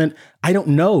experiment, I don't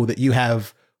know that you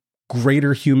have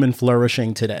greater human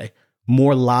flourishing today,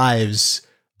 more lives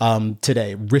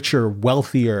today, richer,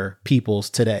 wealthier peoples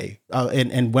today.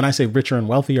 And when I say richer and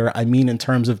wealthier, I mean in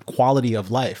terms of quality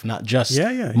of life, not just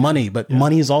money, but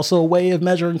money is also a way of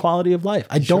measuring quality of life.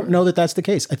 I don't know that that's the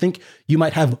case. I think you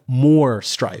might have more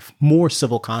strife, more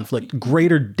civil conflict,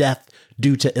 greater death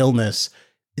due to illness.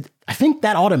 I think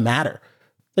that ought to matter.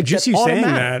 Like just you saying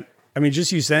that. I mean,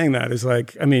 just you saying that is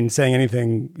like, I mean, saying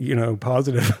anything,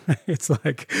 positive. It's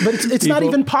like, but it's not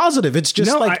even positive. It's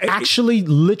just actually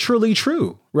literally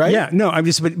true, right? Yeah, no,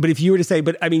 but if you were to say,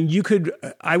 but I mean,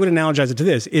 I would analogize it to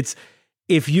this. It's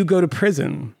if you go to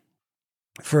prison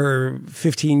for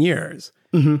 15 years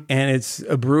and it's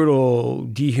a brutal,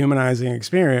 dehumanizing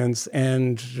experience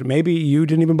and maybe you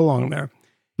didn't even belong there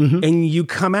and you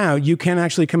come out, you can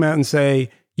actually come out and say,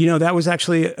 that was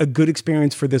actually a good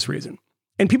experience for this reason.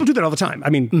 And people do that all the time. I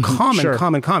mean,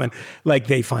 common. Like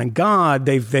they find God,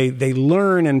 they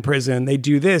learn in prison, they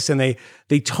do this, and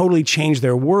they totally change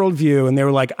their worldview. And they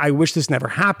were like, I wish this never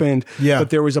happened, but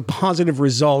there was a positive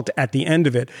result at the end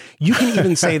of it. You can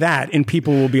even say that, and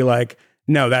people will be like,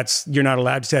 no, you're not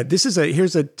allowed to say that.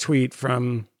 Here's a tweet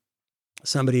from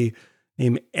somebody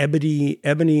named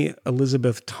Ebony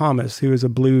Elizabeth Thomas, who is a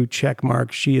blue check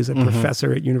mark. She is a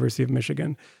professor at University of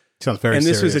Michigan. Sounds very serious.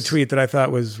 And this was a tweet that I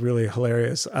thought was really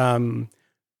hilarious.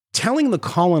 Telling the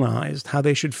colonized how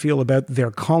they should feel about their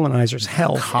colonizers'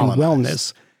 health and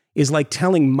wellness is like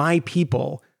telling my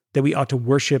people that we ought to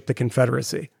worship the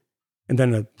Confederacy. And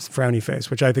then a frowny face,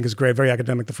 which I think is great, very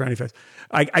academic, the frowny face.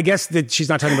 I guess that she's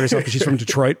not talking about herself because she's from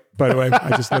Detroit, by the way.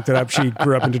 I just looked it up. She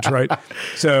grew up in Detroit.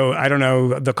 So I don't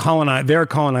know, their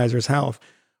colonizers' health.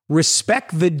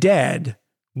 Respect the dead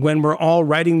when we're all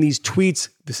writing these tweets.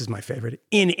 This is my favorite.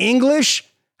 In English?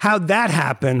 How'd that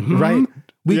happen? Right.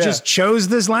 We just chose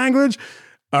this language?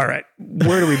 All right.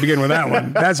 Where do we begin with that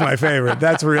one? That's my favorite.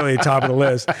 That's really top of the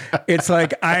list. It's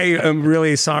like, I am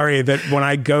really sorry that when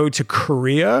I go to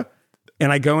Korea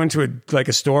and I go into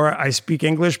a store, I speak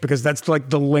English because that's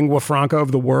like the lingua franca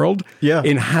of the world. Yeah.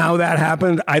 In how that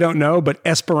happened, I don't know, but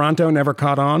Esperanto never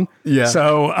caught on. Yeah.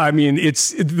 So, I mean,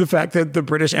 it's the fact that the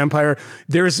British Empire,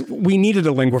 we needed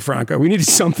a lingua franca. We needed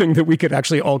something that we could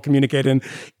actually all communicate in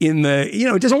the,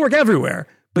 it doesn't work everywhere,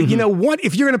 But you know what?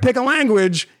 If you're going to pick a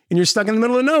language and you're stuck in the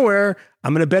middle of nowhere,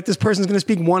 I'm going to bet this person's going to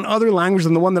speak one other language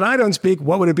than the one that I don't speak.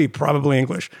 What would it be? Probably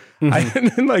English.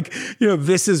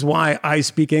 This is why I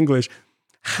speak English.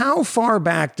 How far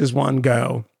back does one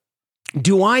go?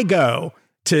 Do I go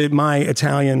to my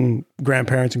Italian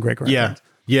grandparents and great-grandparents?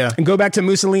 Yeah. And go back to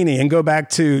Mussolini and go back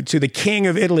to the king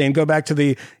of Italy and go back to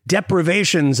the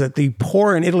deprivations that the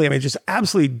poor in Italy, I mean, just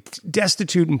absolutely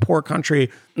destitute and poor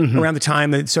country around the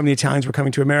time that so many Italians were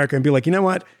coming to America, and be like, you know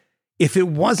what? If it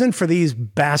wasn't for these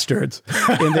bastards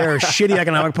and their shitty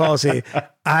economic policy,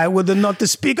 I would not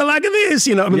speak like this.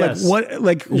 You know, I mean, what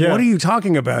are you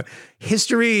talking about?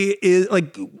 History is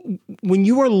like, when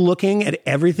you are looking at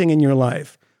everything in your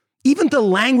life, even the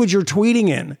language you're tweeting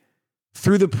in,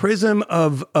 through the prism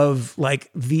of like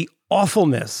the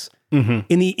awfulness in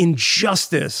the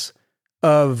injustice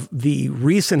of the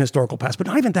recent historical past, but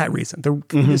not even that recent,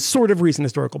 the sort of recent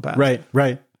historical past.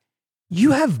 Right.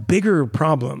 You have bigger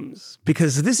problems,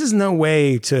 because this is no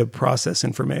way to process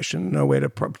information, no way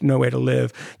to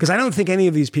live. Because I don't think any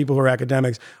of these people who are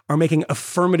academics are making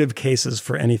affirmative cases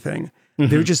for anything.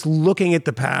 They're just looking at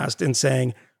the past and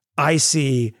saying, I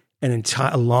see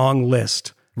a long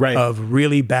list of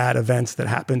really bad events that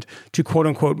happened to, quote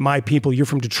unquote, my people. You're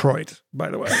from Detroit, by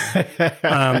the way.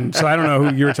 So I don't know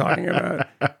who you're talking about.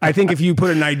 I think if you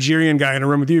put a Nigerian guy in a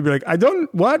room with you, you'd be like,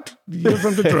 what? You're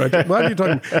from Detroit. What are you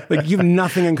talking about? Like, you have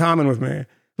nothing in common with me.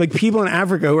 Like, people in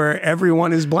Africa where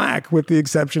everyone is black, with the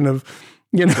exception of,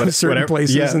 certain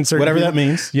places and certain whatever people. that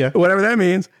means. Yeah. Whatever that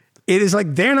means. It is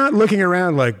like, they're not looking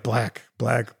around like black.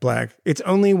 It's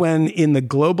only when in the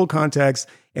global context,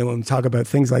 and when we talk about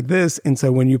things like this, and so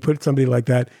when you put somebody like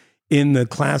that in the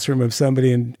classroom of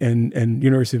somebody in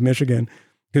University of Michigan,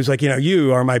 who's like,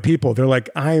 you are my people. They're like,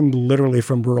 I'm literally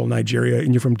from rural Nigeria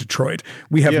and you're from Detroit.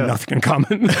 We have nothing in common.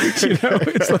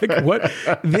 It's like, what?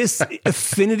 This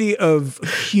affinity of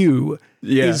hue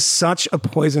is such a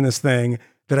poisonous thing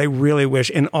that I really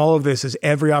wish. And all of this is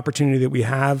every opportunity that we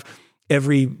have,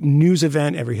 every news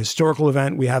event, every historical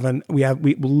event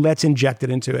let's inject it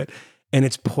into it, and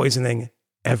it's poisoning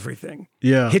everything.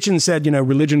 Yeah. Hitchens said,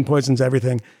 religion poisons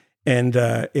everything. And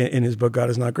in his book, God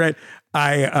is Not Great.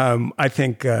 I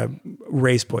think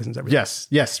race poisons everything.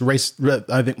 Yes. Race.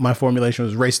 I think my formulation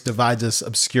was race divides us,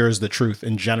 obscures the truth,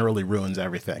 and generally ruins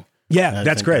everything. Yeah,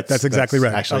 that's great. That's exactly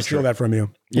right. I'll steal that from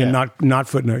you. Yeah. And not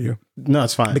footnote you. No,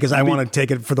 it's fine. Because I want to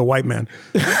take it for the white man.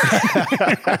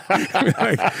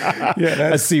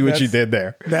 I see what you did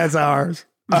there. That's ours.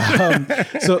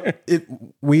 So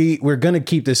we're going to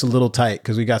keep this a little tight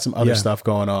because we got some other stuff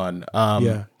going on.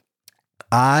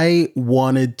 I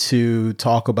wanted to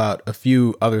talk about a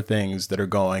few other things that are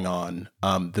going on.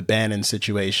 The Bannon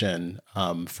situation,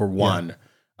 for one,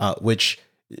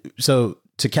 so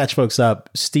to catch folks up,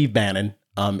 Steve Bannon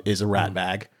is a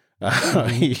ratbag.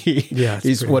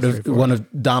 He's one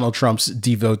of Donald Trump's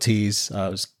devotees.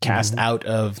 Was cast out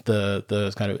of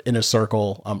the kind of inner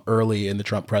circle early in the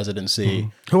Trump presidency.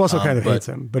 Who also kind of hates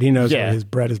him, but he knows where his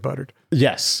bread is buttered.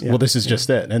 Yes. Well, this is just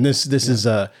it. And this is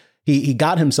he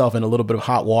got himself in a little bit of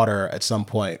hot water at some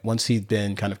point once he'd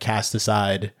been kind of cast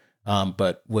aside,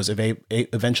 but was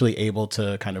eventually able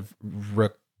to kind of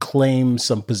reclaim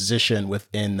some position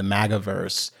within the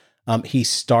MAGAverse. He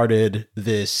started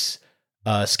this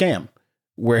scam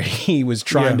where he was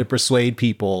trying to persuade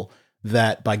people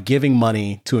that by giving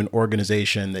money to an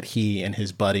organization that he and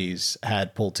his buddies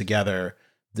had pulled together,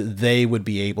 they would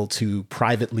be able to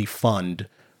privately fund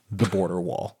the border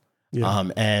wall.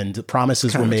 And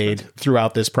promises were made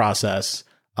throughout this process,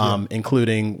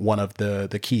 including one of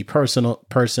the key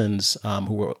persons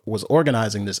who was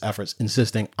organizing this effort,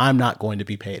 insisting, I'm not going to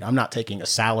be paid. I'm not taking a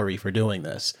salary for doing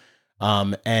this.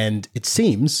 And it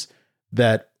seems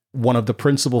that one of the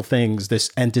principal things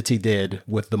this entity did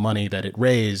with the money that it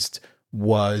raised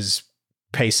was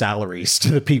pay salaries to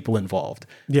the people involved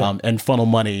and funnel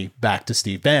money back to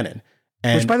Steve Bannon.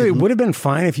 And which, by the way, would have been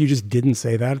fine if you just didn't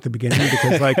say that at the beginning,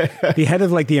 because like the head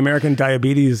of like the American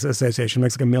Diabetes Association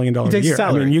makes like $1 million a year.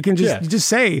 I mean, you can just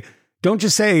say, don't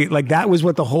just say like that was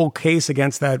what the whole case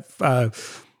against that. I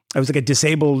was like a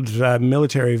disabled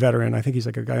military veteran. I think he's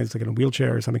like a guy who's like in a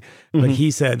wheelchair or something. But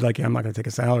he said like, I'm not going to take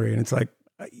a salary. And it's like,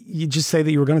 you just say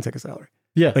that you were going to take a salary.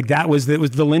 Yeah. Like that was the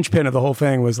linchpin of the whole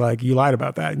thing, was like, you lied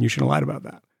about that and you shouldn't have lied about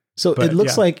that. So it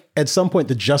looks like at some point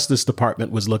the Justice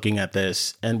Department was looking at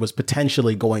this and was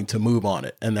potentially going to move on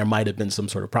it. And there might have been some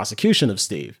sort of prosecution of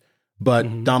Steve.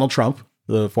 But Donald Trump,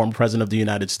 the former president of the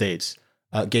United States,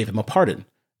 gave him a pardon.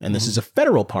 And this is a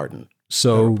federal pardon.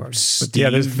 So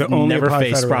Steve never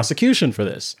faced prosecution for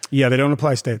this. Yeah, they don't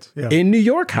apply states. Yeah. In New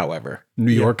York, however,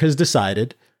 New York has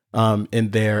decided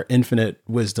in their infinite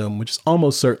wisdom, which is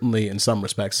almost certainly in some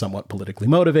respects somewhat politically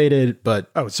motivated,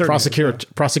 but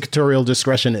prosecutorial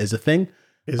discretion is a thing.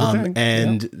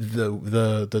 And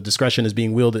the discretion is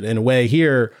being wielded in a way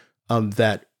here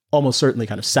that almost certainly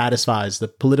kind of satisfies the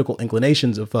political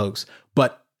inclinations of folks.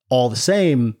 But all the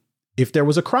same, if there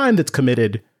was a crime that's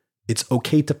committed, it's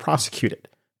okay to prosecute it.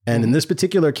 And in this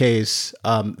particular case,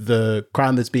 the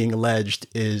crime that's being alleged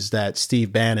is that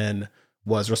Steve Bannon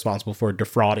was responsible for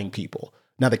defrauding people.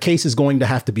 Now, the case is going to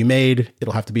have to be made.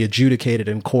 It'll have to be adjudicated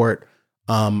in court.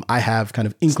 I have kind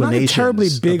of inclinations. It's not a terribly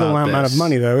big amount of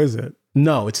money, though, is it?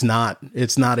 No, it's not.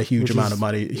 It's not a huge amount of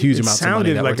money. Huge amounts of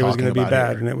money. It sounded like it was going to be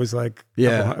bad, here. And it was like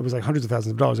it was like hundreds of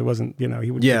thousands of dollars. It wasn't,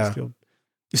 he would still.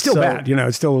 It's still bad,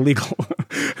 it's still illegal.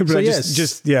 But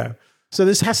So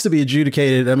this has to be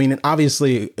adjudicated. I mean,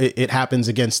 obviously, it happens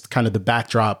against kind of the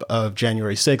backdrop of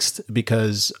January 6th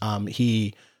because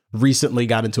he recently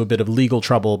got into a bit of legal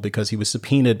trouble because he was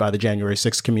subpoenaed by the January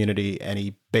 6th community, and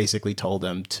he basically told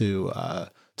them to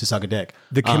suck a dick.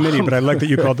 The committee, but I like that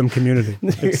you called them community.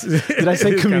 Did I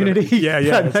say community?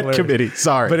 Kind of, that committee.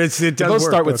 Sorry, but it does both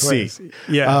start with ways. C.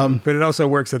 Yeah, but it also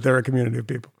works that they're a community of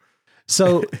people.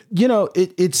 So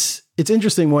it's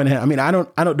interesting. I mean, I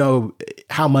don't know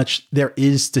how much there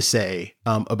is to say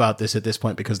about this at this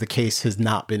point because the case has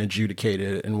not been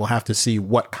adjudicated, and we'll have to see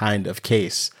what kind of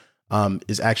case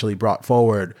is actually brought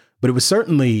forward. But it was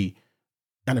certainly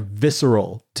kind of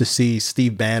visceral to see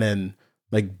Steve Bannon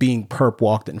like being perp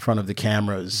walked in front of the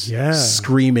cameras,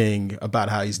 screaming about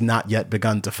how he's not yet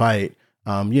begun to fight.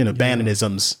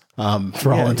 Bannonisms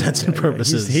for all intents and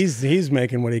purposes. He's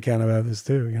making what he can about this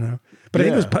too, But I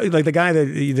think it was like the guy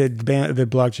that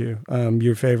blocked you,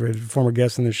 your favorite former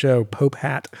guest in the show, Pope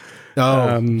Hat. Who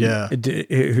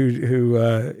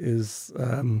is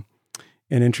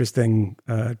an interesting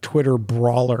Twitter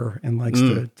brawler and likes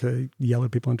to yell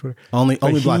at people on Twitter. Only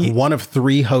blocked one of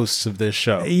 3 hosts of this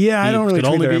show. Yeah, I don't really. It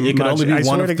could only be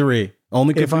one of 3.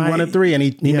 Only could be one of 3, and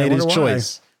he made his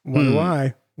choice. Wonder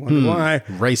why.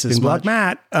 Racist. Didn't block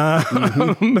Matt.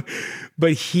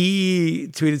 But he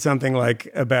tweeted something like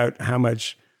about how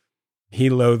much he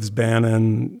loathes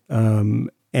Bannon,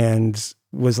 and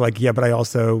was like, yeah, but I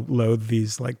also loathe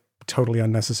these like totally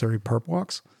unnecessary perp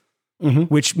walks.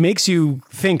 Which makes you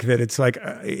think that it's like,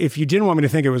 if you didn't want me to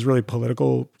think it was really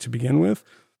political to begin with,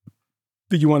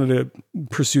 that you wanted to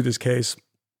pursue this case,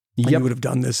 you would have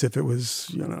done this if it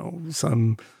was,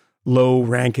 some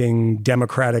low-ranking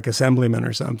Democratic assemblyman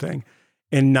or something,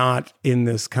 and not in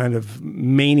this kind of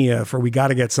mania for we got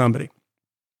to get somebody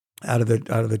out of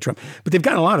the Trump. But they've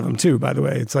gotten a lot of them too, by the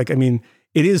way. It's like, I mean,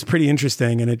 it is pretty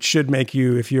interesting, and it should make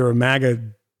you, if you're a MAGA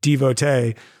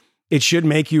devotee, it should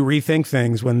make you rethink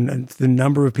things when the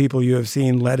number of people you have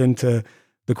seen led into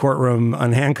the courtroom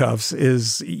on handcuffs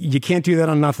is, you can't do that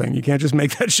on nothing. You can't just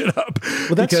make that shit up.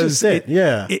 Well, that's just it.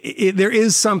 Yeah. There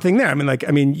is something there.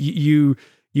 You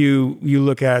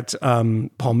look at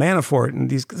Paul Manafort and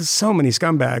there's so many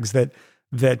scumbags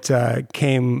that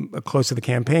came close to the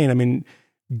campaign. I mean,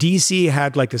 DC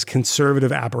had like this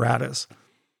conservative apparatus.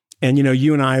 And,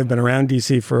 you and I have been around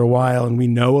DC for a while, and we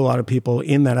know a lot of people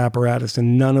in that apparatus,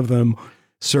 and none of them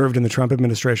served in the Trump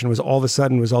administration. It was all of a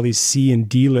sudden all these C and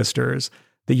D listers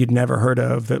that you'd never heard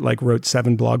of that like wrote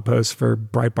 7 blog posts for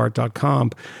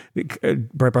Breitbart.com,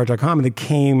 and they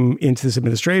came into this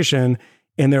administration,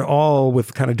 and they're all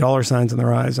with kind of dollar signs in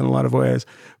their eyes in a lot of ways.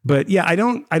 But yeah, I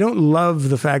don't love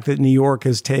the fact that New York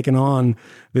has taken on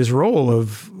this role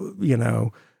of,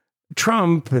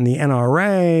 Trump and the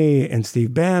NRA and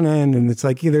Steve Bannon. And it's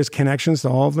like, there's connections to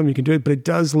all of them. You can do it, but it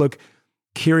does look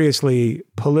curiously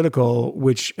political,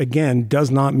 which again, does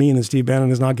not mean that Steve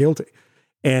Bannon is not guilty.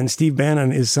 And Steve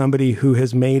Bannon is somebody who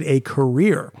has made a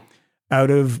career out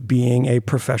of being a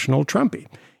professional Trumpy.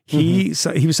 He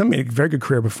was somebody, a very good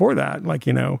career before that. Like,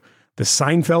 the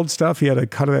Seinfeld stuff, he had a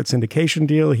cut of that syndication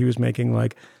deal. He was making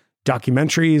like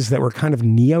documentaries that were kind of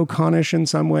neoconish in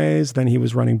some ways. Then he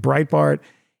was running Breitbart.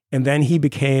 And then he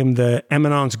became the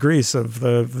eminence grise of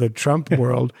the Trump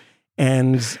world.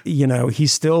 And,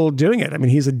 he's still doing it. I mean,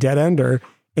 he's a dead ender.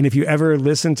 And if you ever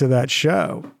listen to that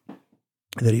show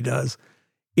that he does,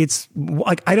 it's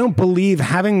like, I don't believe,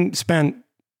 having spent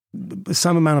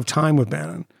some amount of time with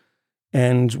Bannon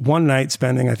and one night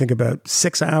spending, I think, about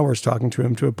 6 hours talking to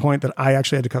him, to a point that I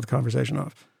actually had to cut the conversation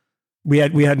off. We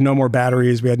had no more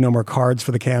batteries. We had no more cards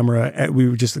for the camera.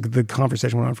 The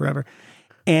conversation went on forever.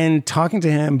 And talking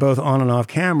to him both on and off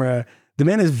camera, the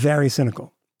man is very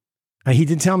cynical. He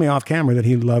did tell me off camera that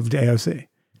he loved AOC.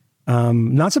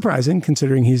 Not surprising,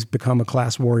 considering he's become a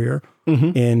class warrior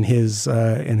in his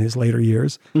later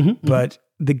years. But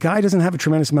the guy doesn't have a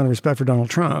tremendous amount of respect for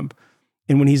Donald Trump.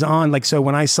 And when he's on, like, so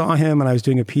when I saw him and I was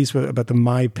doing a piece about the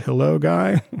MyPillow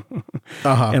guy,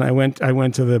 and I went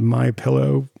to the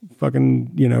MyPillow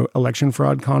fucking, election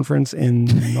fraud conference in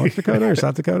North Dakota or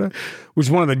South Dakota, which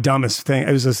is one of the dumbest things.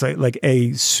 It was just like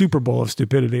a Super Bowl of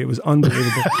stupidity. It was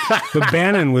unbelievable. But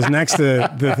Bannon was next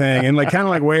to the thing and kind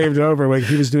of waved over, like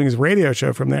he was doing his radio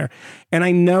show from there. And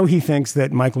I know he thinks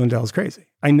that Mike Lindell's crazy.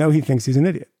 I know he thinks he's an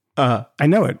idiot. I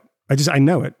know it. I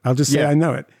know it. I'll just say I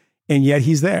know it. And yet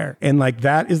he's there. And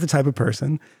that is the type of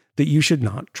person that you should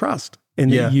not trust.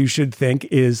 And that you should think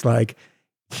is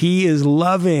he is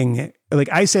loving.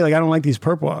 I say, I don't like these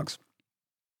perp walks.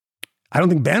 I don't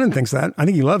think Bannon thinks that. I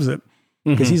think he loves it.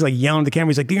 Because he's yelling at the camera.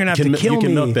 He's like, you're going to have to kill me. You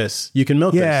can milk this. You can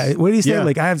milk this. Yeah. What did he say?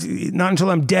 I have to, not until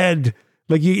I'm dead.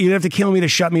 You have to kill me to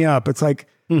shut me up. It's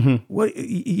what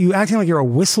you acting like you're a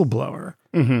whistleblower.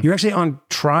 You're actually on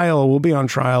trial. We'll be on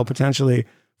trial potentially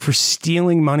for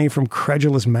stealing money from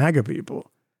credulous MAGA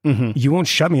people. You won't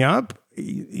shut me up?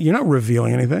 You're not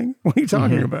revealing anything. What are you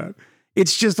talking about?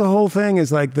 It's just the whole thing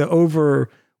is the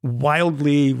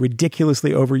wildly,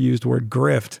 ridiculously overused word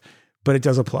grift, but it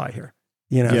does apply here.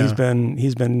 He's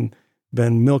been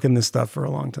milking this stuff for a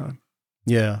long time.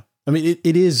 Yeah. I mean,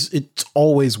 it's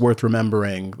always worth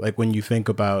remembering, when you think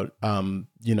about, the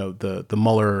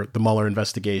Mueller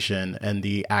investigation and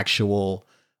the actual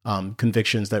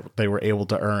convictions that they were able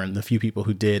to earn, the few people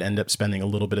who did end up spending a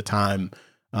little bit of time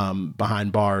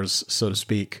behind bars, so to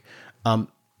speak,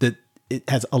 that it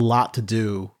has a lot to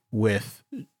do with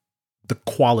the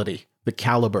quality, the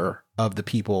caliber of the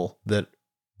people that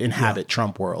inhabit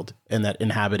Trump world and that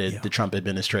inhabited the Trump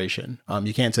administration.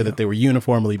 You can't say that they were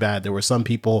uniformly bad. There were some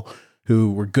people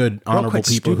who were good, honorable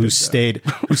people who stayed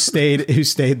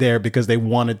there because they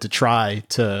wanted to try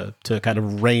to kind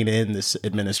of rein in this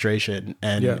administration.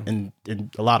 And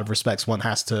in a lot of respects, one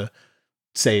has to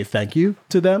say thank you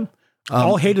to them.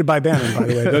 All hated by Bannon, by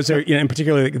the way. Those are, in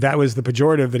particular, that was the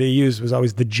pejorative that he used, was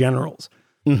always the generals.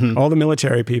 All the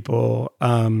military people,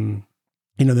 the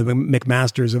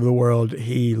McMasters of the world,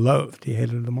 he loathed. He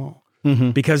hated them all.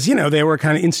 Because, they were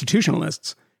kind of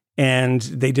institutionalists and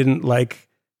they didn't like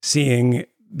seeing,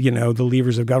 the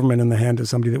levers of government in the hand of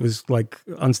somebody that was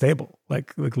unstable,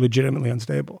 like legitimately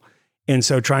unstable. And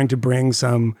so trying to bring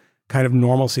some kind of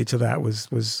normalcy to that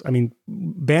was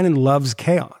Bannon loves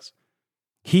chaos.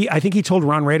 I think he told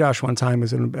Ron Radosh one time,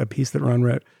 as in a piece that Ron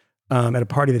wrote at a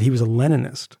party, that he was a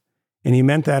Leninist. And he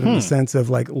meant that in the sense of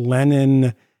Lenin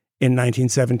in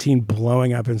 1917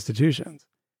 blowing up institutions.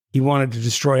 He wanted to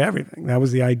destroy everything. That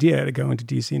was the idea, to go into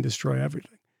DC and destroy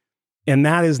everything. And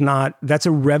that's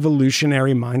a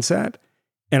revolutionary mindset.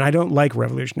 And I don't like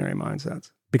revolutionary mindsets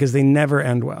because they never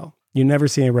end well. You never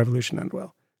see a revolution end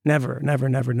well. Never, never,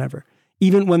 never, never.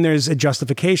 Even when there's a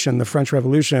justification, the French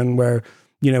Revolution, where,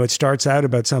 it starts out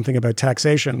about something about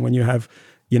taxation, when you have,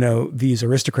 these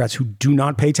aristocrats who do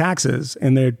not pay taxes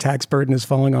and their tax burden is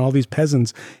falling on all these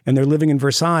peasants and they're living in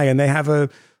Versailles and they have a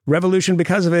revolution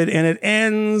because of it. And it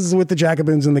ends with the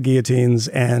Jacobins and the guillotines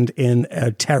and in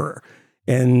a terror.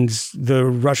 And the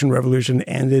Russian Revolution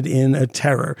ended in a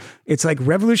terror. It's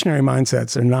revolutionary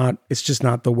mindsets are not, it's just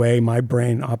not the way my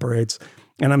brain operates.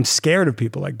 And I'm scared of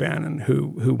people like Bannon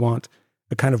who want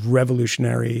a kind of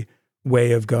revolutionary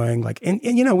way of going and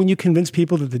when you convince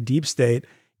people that the deep state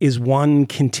is one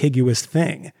contiguous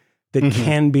thing that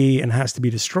can be and has to be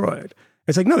destroyed.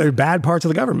 It's no, there are bad parts of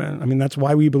the government. I mean, that's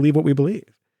why we believe what we believe.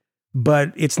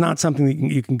 But it's not something that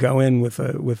you can go in with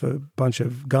a bunch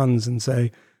of guns and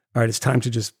say, all right, it's time to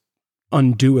just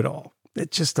undo it all. It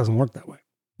just doesn't work that way.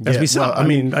 As we saw,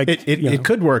 it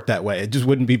could work that way. It just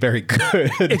wouldn't be very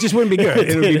good. It just wouldn't be good.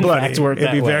 It would be bloody.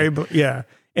 It'd be very,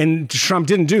 And Trump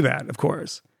didn't do that, of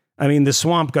course. I mean, the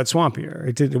swamp got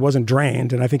swampier. It wasn't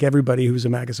drained. And I think everybody who's a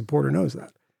MAGA supporter knows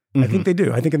that. I think they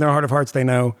do. I think in their heart of hearts, they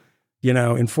know,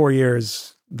 in 4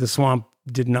 years, the swamp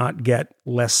did not get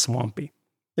less swampy.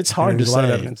 It's hard to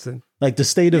say. The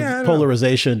state of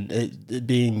polarization, it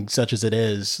being such as it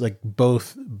is,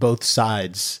 both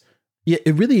sides. Yeah,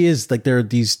 it really is there are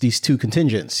these two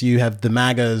contingents. You have the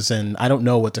MAGAs, and I don't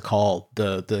know what to call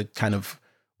the kind of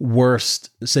worst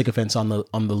sycophants on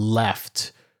the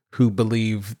left, who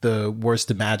believe the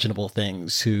worst imaginable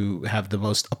things, who have the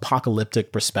most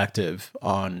apocalyptic perspective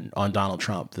on Donald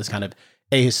Trump, this kind of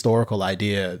ahistorical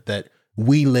idea that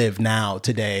we live now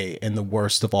today in the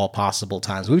worst of all possible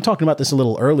times. We were talking about this a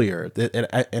little earlier,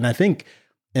 and I think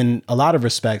in a lot of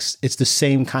respects, it's the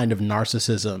same kind of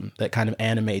narcissism that kind of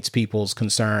animates people's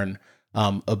concern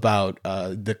about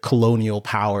the colonial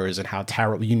powers and how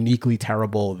uniquely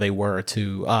terrible they were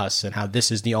to us, and how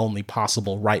this is the only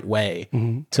possible right way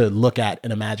to look at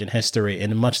and imagine history.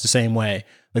 And in much the same way,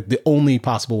 like the only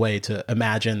possible way to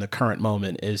imagine the current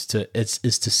moment is to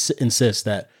insist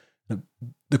that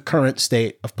the current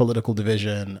state of political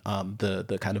division,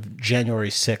 the kind of January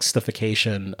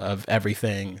 6th-ification of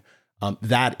everything,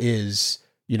 that is,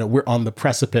 we're on the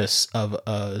precipice of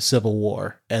a civil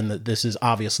war, and that this is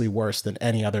obviously worse than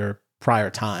any other prior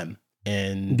time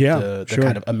in the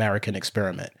kind of American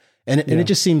experiment. And it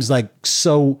just seems like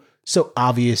so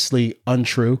obviously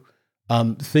untrue.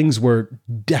 Things were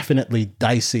definitely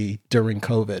dicey during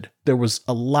COVID. There was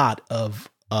a lot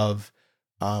of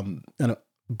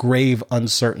grave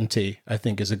uncertainty, I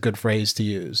think is a good phrase to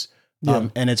use.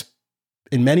 And it's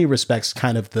in many respects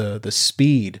kind of the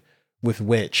speed with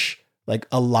which like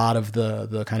a lot of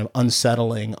the kind of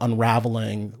unsettling,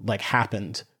 unraveling like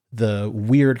happened, the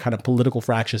weird kind of political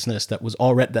fractiousness that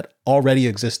already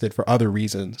existed for other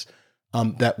reasons,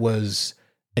 that was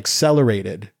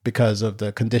accelerated because of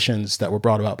the conditions that were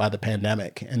brought about by the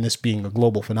pandemic, and this being a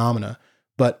global phenomena.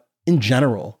 But in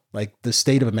general, like the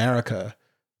state of America,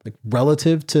 like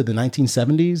relative to the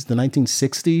 1970s, the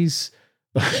 1960s,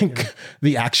 like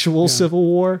the actual Civil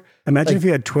War. Imagine if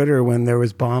you had Twitter when there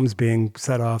was bombs being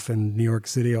set off in New York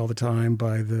City all the time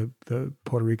by the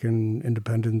Puerto Rican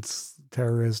independence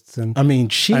terrorists. And Brian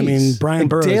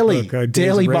Burroughs' book,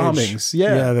 daily bombings.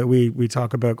 That we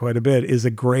talk about quite a bit, is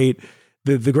a great.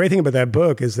 The great thing about that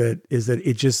book is that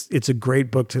it's a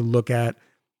great book to look at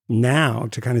now,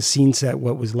 to kind of scene set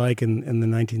what was like in the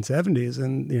 1970s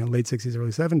and late 60s,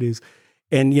 early 70s.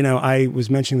 And, I was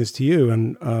mentioning this to you,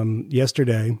 and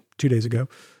yesterday, 2 days ago,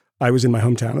 I was in my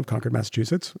hometown of Concord,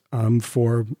 Massachusetts,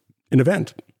 for an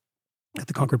event at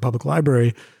the Concord Public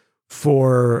Library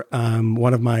for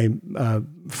one of my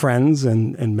friends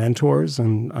and mentors,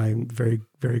 and I'm very,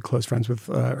 very close friends with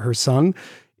her son,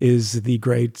 is the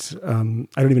great, I don't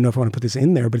even know if I want to put this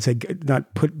in there, but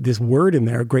not put this word in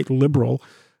there, great liberal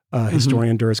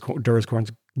historian Doris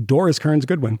Kearns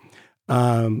Goodwin,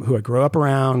 who I grew up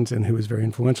around and who was very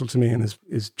influential to me, and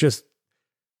is just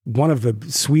one of the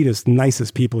sweetest,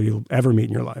 nicest people you'll ever meet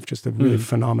in your life. Just a really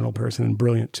phenomenal person, and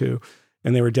brilliant too.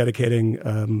 And they were dedicating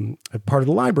a part of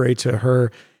the library to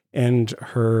her and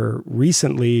her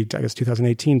recently, I guess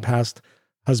 2018, passed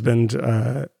husband,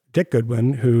 Dick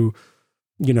Goodwin, who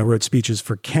wrote speeches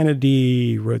for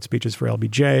Kennedy, wrote speeches for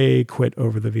LBJ, quit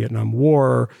over the Vietnam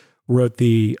War, wrote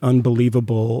the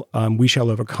unbelievable We Shall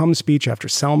Overcome speech after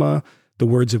Selma, the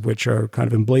words of which are kind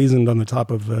of emblazoned on the top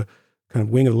of the kind of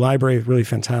wing of the library. Really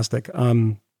fantastic.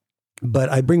 But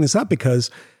I bring this up because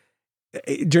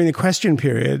during the question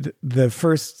period, the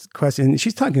first question,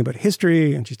 she's talking about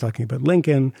history, and she's talking about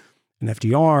Lincoln and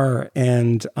FDR,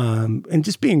 and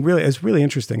just being really, it's really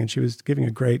interesting. And she was giving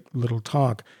a great little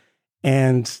talk.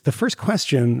 And the first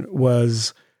question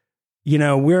was,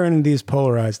 we're in these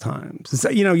polarized times. It's,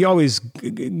 you always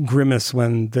grimace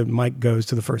when the mic goes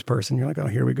to the first person. You're like, oh,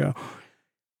 here we go.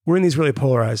 We're in these really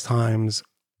polarized times.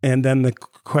 And then the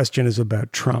question is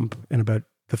about Trump and about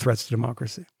the threats to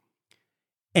democracy.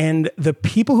 And the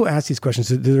people who ask these questions,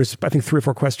 there's, I think, 3 or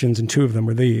 4 questions, and 2 of them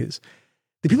were these.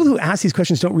 The people who ask these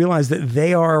questions don't realize that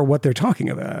they are what they're talking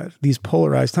about, these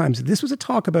polarized times. This was a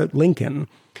talk about Lincoln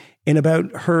and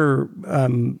about her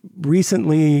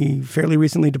fairly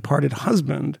recently departed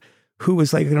husband, who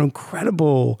was like an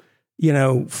incredible,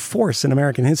 force in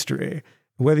American history.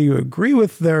 Whether you agree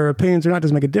with their opinions or not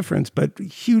doesn't make a difference, but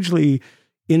hugely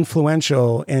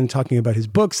influential. And talking about his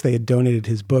books, they had donated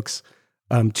his books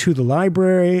to the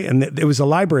library. And it was a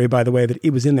library, by the way, that it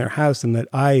was in their house and that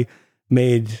I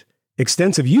made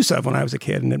extensive use of when I was a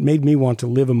kid, and it made me want to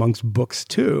live amongst books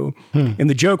too. And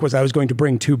the joke was I was going to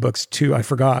bring 2 books to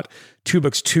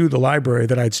the library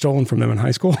that I'd stolen from them in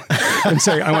high school and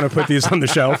say, I want to put these on the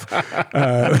shelf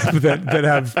that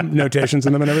have notations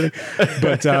in them and everything.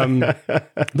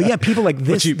 But yeah, people like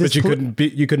this. But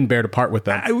you couldn't bear to part with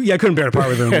them. I couldn't bear to part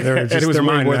with them. It was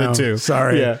mine more than 2.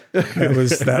 Sorry. Yeah.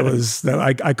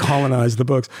 I colonized the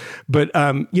books. But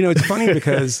it's funny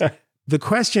because the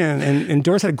question, and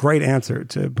Doris had a great answer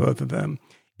to both of them.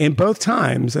 In both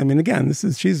times, I mean, again,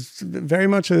 she's very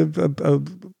much a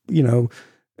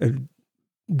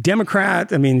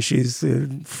Democrat. I mean, she's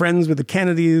friends with the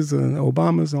Kennedys and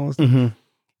Obamas and all this stuff.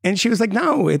 And she was like,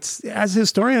 no, it's, as a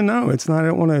historian, no, it's not. I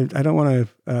don't want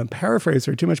to paraphrase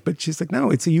her too much, but she's like,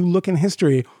 no, it's you look in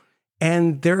history,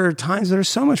 and there are times that are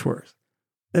so much worse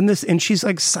than this. And she's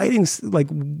like citing like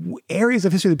areas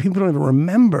of history that people don't even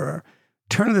remember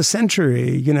turn of the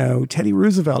century, you know, Teddy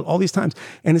Roosevelt, all these times.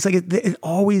 And it's like, it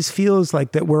always feels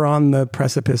like that we're on the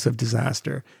precipice of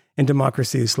disaster and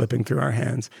democracy is slipping through our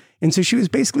hands. And so she was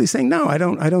basically saying, no, I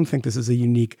don't think this is a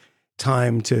unique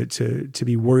time to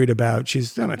be worried about.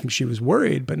 I think she was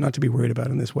worried, but not to be worried about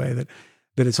in this way that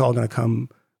it's all going to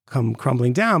come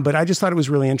crumbling down. But I just thought it was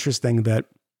really interesting that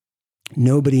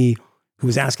nobody who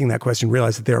was asking that question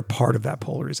realized that they're a part of that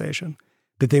polarization,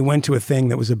 that they went to a thing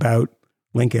that was about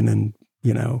Lincoln and,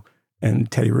 you know,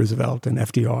 and Teddy Roosevelt and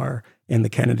FDR and the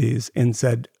Kennedys and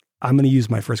said, I'm going to use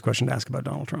my first question to ask about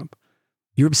Donald Trump.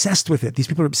 You're obsessed with it. These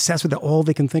people are obsessed with it. All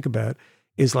they can think about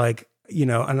is like, you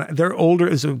know, and they're older,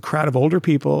 as a crowd of older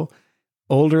people,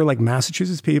 older, like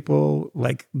Massachusetts people,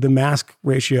 like the mask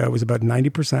ratio was about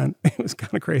 90%. It was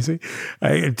kind of crazy.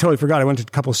 I totally forgot. I went to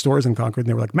a couple of stores in Concord and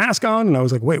they were like, mask on. And I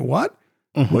was like, wait, what?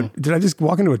 Mm-hmm. What, did I just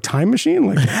walk into a time machine?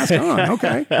 Like, mask on,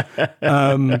 okay.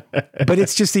 But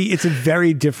it's just it's a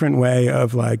very different way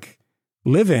of like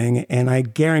living. And I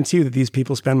guarantee you that these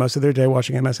people spend most of their day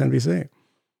watching MSNBC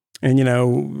and, you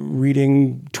know,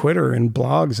 reading Twitter and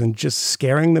blogs and just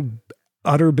scaring the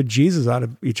utter bejesus out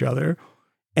of each other.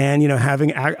 And, you know,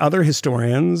 having other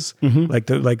historians like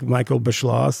Michael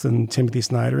Beschloss and Timothy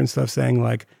Snyder and stuff saying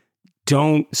like,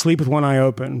 don't sleep with one eye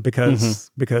open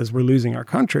because we're losing our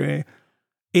country.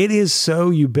 It is so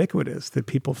ubiquitous that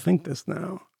people think this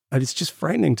now. And it's just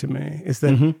frightening to me. Is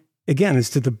that, again, it's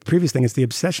to the previous thing. It's the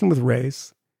obsession with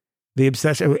race, the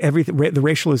obsession, everything, the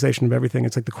racialization of everything.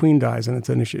 It's like the Queen dies and it's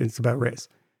an issue. It's about race,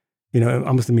 you know,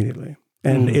 almost immediately.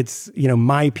 And it's, you know,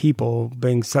 my people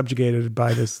being subjugated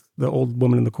by the old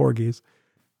woman and the corgis.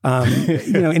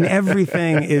 You know, and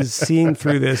everything is seen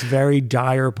through this very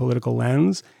dire political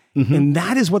lens. And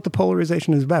that is what the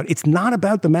polarization is about. It's not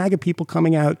about the MAGA people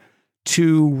coming out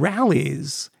to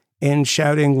rallies and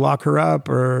shouting, lock her up,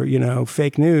 or, you know,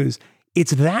 fake news.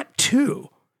 It's that too.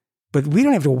 But we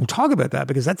don't have to talk about that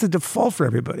because that's the default for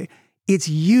everybody. It's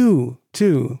you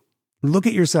too. Look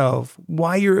at yourself,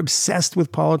 why you're obsessed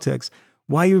with politics,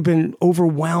 why you've been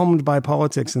overwhelmed by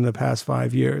politics in the past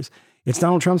 5 years. It's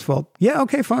Donald Trump's fault. Yeah,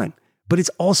 okay, fine. But it's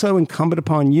also incumbent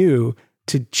upon you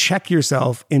to check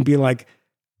yourself and be like,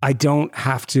 I don't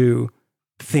have to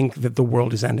think that the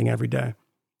world is ending every day.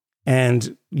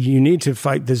 And you need to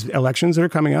fight these elections that are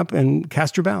coming up and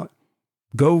cast your ballot.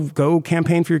 Go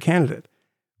campaign for your candidate.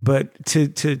 But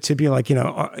to be like, you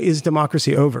know, is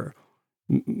democracy over,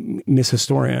 Miss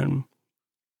Historian?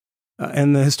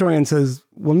 And the historian says,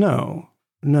 well,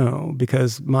 no,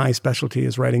 because my specialty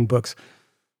is writing books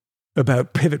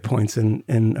about pivot points in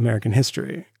American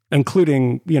history,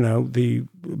 including, you know, the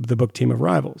book Team of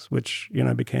Rivals, which, you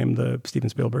know, became the Steven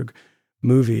Spielberg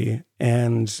movie,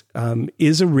 and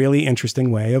is a really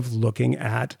interesting way of looking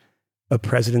at a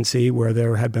presidency where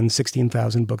there had been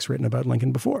 16,000 books written about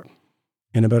Lincoln before,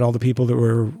 and about all the people that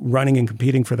were running and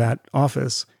competing for that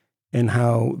office and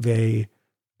how they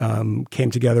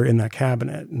came together in that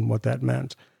cabinet and what that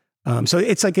meant. So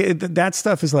it's like that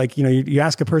stuff is like, you know, you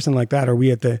ask a person like that, are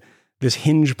we at this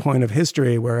hinge point of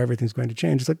history where everything's going to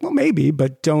change? It's like, well, maybe,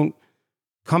 but don't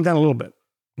calm down a little bit.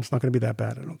 It's not going to be that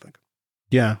bad, I don't think.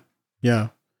 Yeah.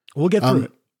 We'll get through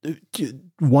it.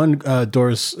 One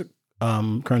Doris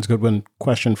Kearns Goodwin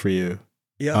question for you.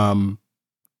 Yeah.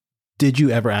 Did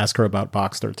you ever ask her about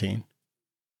Box 13?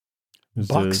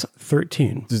 Box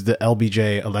 13. This is the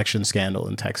LBJ election scandal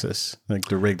in Texas, like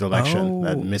the rigged election,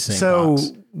 that missing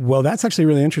box. Well, that's actually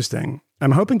really interesting.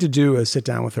 I'm hoping to do a sit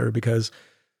down with her because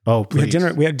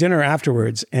we had dinner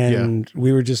afterwards, and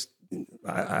we were just,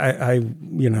 I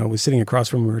you know, was sitting across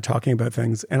from her, we were talking about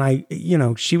things, and I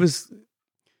was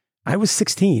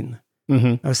 16,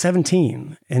 I was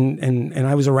 17, and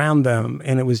I was around them,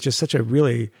 and it was just such a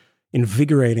really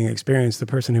invigorating experience. The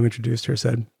person who introduced her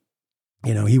said,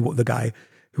 you know, the guy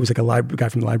who was like a guy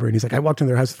from the library, and he's like, I walked into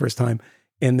their house the first time,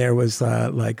 and there was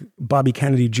like Bobby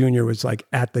Kennedy Jr. was like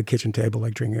at the kitchen table,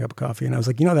 like drinking a cup of coffee, and I was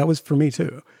like, you know, that was for me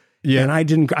too. Yeah. And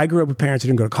I grew up with parents who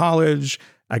didn't go to college.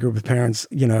 I grew up with parents,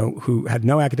 you know, who had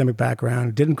no academic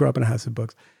background, didn't grow up in a house of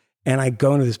books. And I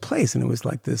go into this place, and it was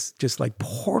like this, just like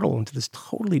portal into this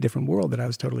totally different world that I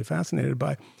was totally fascinated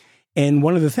by. And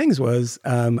one of the things was,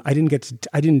 I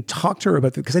didn't talk to her about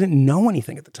it because I didn't know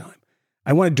anything at the time.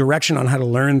 I wanted direction on how to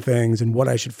learn things and what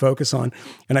I should focus on.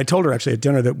 And I told her actually at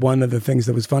dinner that one of the things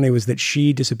that was funny was that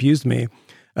she disabused me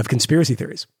of conspiracy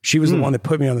theories. She was the one that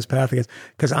put me on this path against,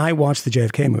 because I watched the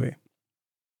JFK movie.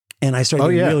 And I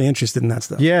started getting really interested in that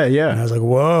stuff. Yeah. And I was like,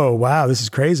 whoa, wow, this is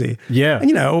crazy. Yeah. And,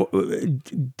 you know,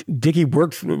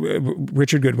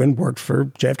 Richard Goodwin worked for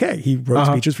JFK. He wrote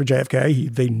speeches for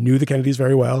JFK. They knew the Kennedys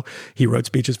very well. He wrote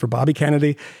speeches for Bobby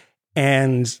Kennedy.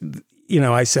 And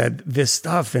I said this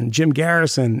stuff and Jim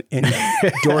Garrison and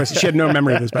Doris, she had no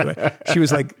memory of this, by the way. She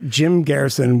was like, Jim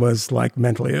Garrison was like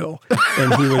mentally ill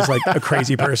and he was like a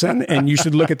crazy person and you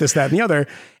should look at this, that, and the other.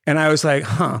 And I was like,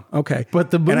 okay.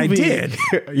 But the movie. And I did.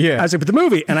 Yeah. I was like, but the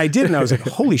movie. And I did. And I was like,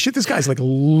 holy shit, this guy's like a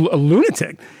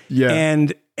lunatic. Yeah.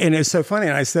 And it's so funny.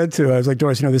 And I said to her, I was like,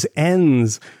 Doris, this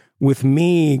ends with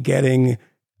me getting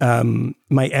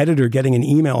my editor getting an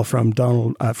email from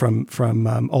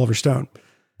from Oliver Stone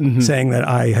saying that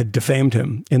I had defamed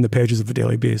him in the pages of the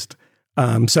Daily Beast.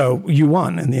 So you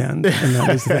won in the end, and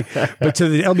that was the thing. But to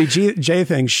the LBJ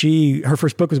thing, her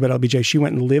first book was about LBJ. She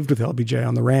went and lived with LBJ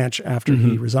on the ranch after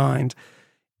he resigned,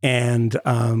 and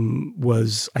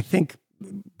was, I think,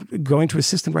 going to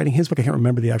assist in writing his book. I can't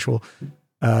remember the actual.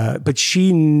 But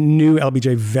she knew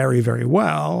LBJ very, very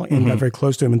well and got very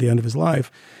close to him at the end of his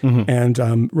life, and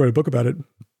wrote a book about it,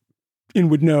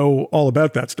 and would know all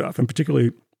about that stuff, and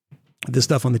particularly the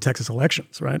stuff on the Texas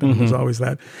elections, right? And there's always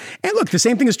that. And look, the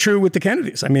same thing is true with the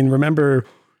Kennedys. I mean, remember,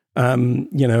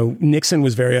 Nixon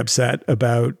was very upset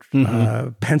about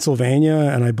Pennsylvania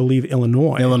and I believe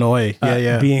Illinois,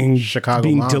 being Chicago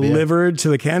being mob, delivered to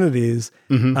the Kennedys,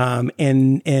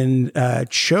 and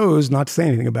chose not to say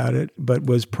anything about it, but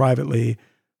was privately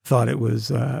thought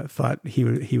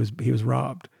he was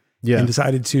robbed, and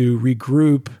decided to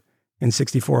regroup. In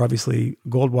 64, obviously,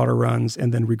 Goldwater runs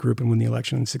and then regroup and win the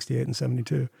election in 68 and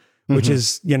 72, which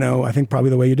is, I think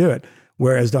probably the way you do it.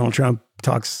 Whereas Donald Trump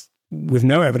talks with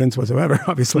no evidence whatsoever,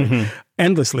 obviously,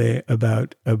 endlessly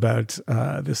about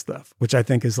this stuff, which I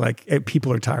think is like,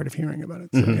 people are tired of hearing about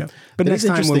it. So, yeah. But next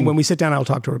time when we sit down, I'll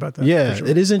talk to her about that. Yeah, sure.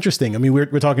 It is interesting. I mean, we're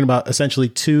talking about essentially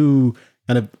two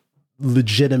kind of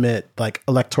legitimate like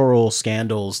electoral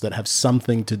scandals that have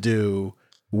something to do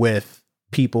with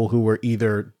people who were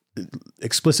either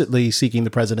explicitly seeking the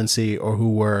presidency or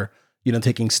who were,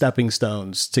 taking stepping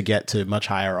stones to get to much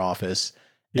higher office.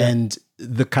 Yeah. And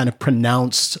the kind of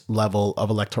pronounced level of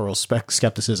electoral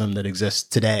skepticism that exists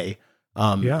today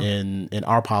in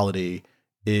our polity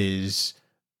is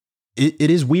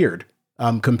weird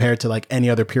compared to like any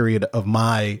other period of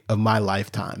my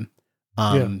lifetime.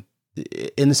 In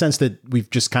the sense that we've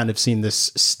just kind of seen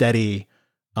this steady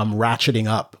ratcheting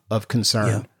up of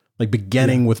concern, like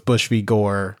beginning with Bush v.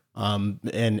 Gore,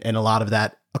 and a lot of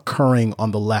that occurring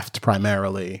on the left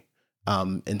primarily,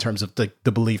 in terms of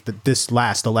the belief that this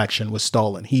last election was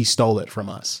stolen. He stole it from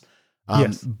us.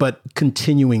 But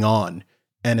continuing on,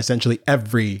 and essentially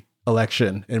every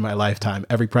election in my lifetime,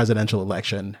 every presidential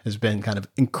election has been kind of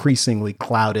increasingly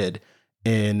clouded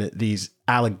in these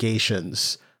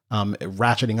allegations,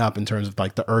 ratcheting up in terms of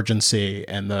like the urgency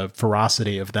and the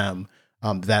ferocity of them.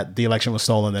 That the election was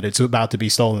stolen, that it's about to be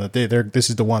stolen, that this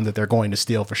is the one that they're going to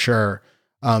steal for sure.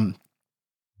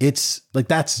 It's like,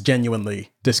 that's genuinely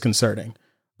disconcerting.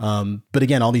 But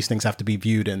again, all these things have to be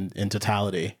viewed in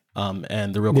totality.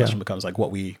 And the real question becomes like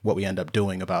what we end up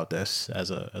doing about this as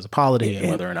a polity,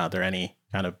 and whether or not there are any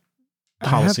kind of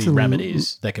policy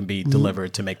remedies that can be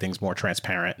delivered to make things more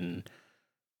transparent and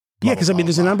because I mean,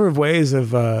 there's a number of ways of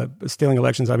stealing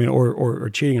elections. I mean, or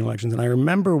cheating in elections. And I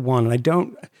remember one, and I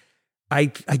don't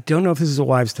know if this is a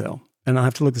wives' tale, and I'll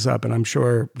have to look this up. And I'm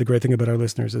sure the great thing about our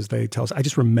listeners is they tell us. I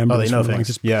just remember this. They know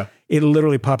things. It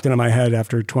literally popped into my head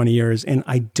after 20 years, and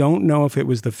I don't know if it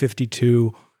was the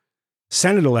 52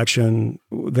 Senate election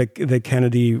that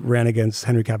Kennedy ran against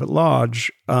Henry Cabot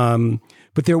Lodge.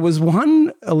 But there was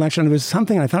one election. There was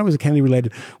something, I thought it was Kennedy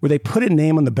related, where they put a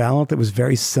name on the ballot that was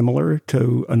very similar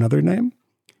to another name.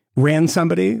 Ran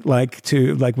somebody with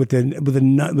the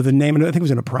name, and I think it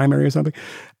was in a primary or something,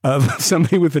 of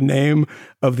somebody with the name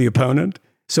of the opponent.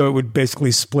 So it would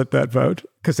basically split that vote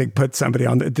because they put somebody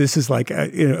on. This is like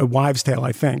a wives' tale,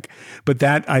 I think. But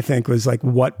that, I think, was like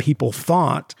what people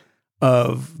thought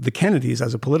of the Kennedys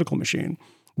as a political machine,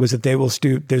 was that they will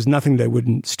stoop. There's nothing they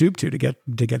wouldn't stoop to get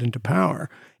into power.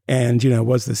 And,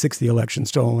 was the 60 election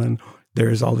stolen?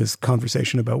 There's all this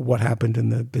conversation about what happened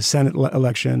in the Senate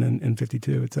election in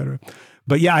 52, et cetera.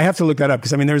 But yeah, I have to look that up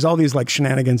because, I mean, there's all these like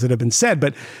shenanigans that have been said.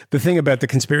 But the thing about the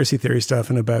conspiracy theory stuff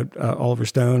and about Oliver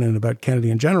Stone and about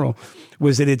Kennedy in general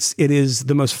was that it is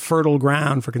the most fertile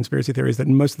ground for conspiracy theories, that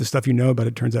most of the stuff you know about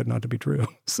it turns out not to be true.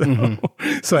 So,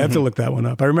 so I have to look that one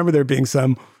up. I remember there being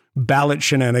some ballot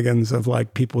shenanigans of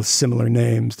like people with similar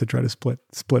names to try to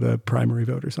split a primary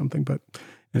vote or something. But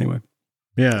anyway.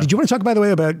 Yeah. Did you want to talk, by the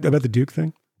way, about the Duke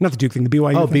thing? Not the Duke thing, the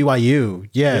BYU thing. BYU.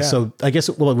 Yeah. So I guess,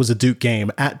 it was a Duke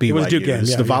game at BYU. It was a Duke game.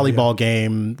 It's the volleyball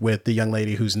game with the young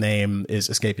lady whose name is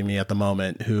escaping me at the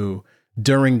moment, who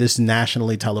during this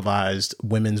nationally televised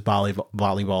women's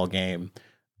volleyball game,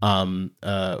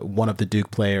 one of the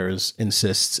Duke players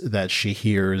insists that she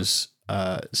hears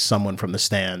someone from the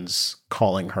stands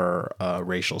calling her a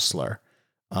racial slur,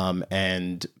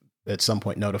 and at some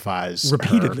point notifies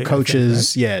repeatedly her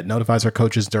coaches. Think, right? Notifies her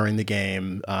coaches during the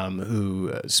game,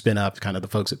 who spin up kind of the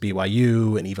folks at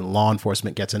BYU, and even law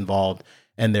enforcement gets involved.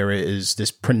 And there is this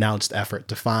pronounced effort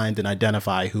to find and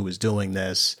identify who was doing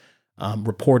this.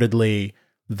 Reportedly,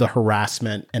 the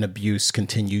harassment and abuse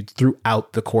continued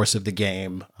throughout the course of the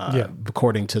game,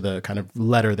 according to the kind of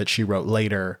letter that she wrote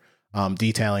later,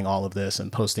 detailing all of this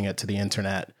and posting it to the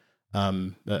internet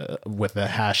with the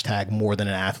hashtag more than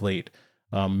an athlete.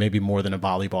 Maybe more than a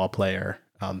volleyball player,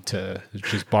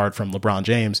 she's barred from LeBron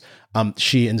James.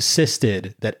 She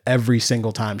insisted that every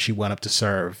single time she went up to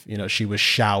serve, she was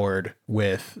showered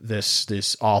with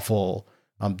this awful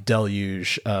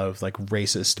deluge of like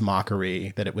racist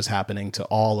mockery, that it was happening to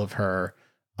all of her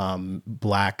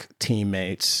black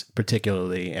teammates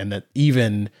particularly, and that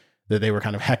even that they were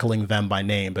kind of heckling them by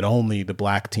name, but only the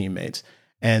black teammates.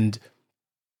 And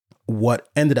what's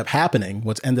ended up happening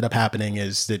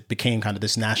is it became kind of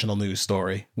this national news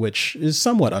story, which is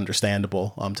somewhat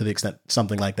understandable to the extent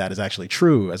something like that is actually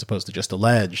true as opposed to just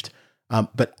alleged.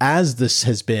 But as this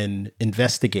has been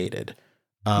investigated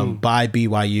by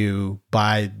BYU,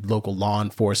 by local law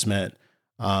enforcement,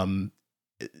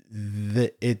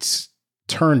 it's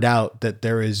turned out that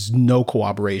there is no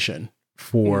corroboration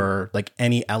for like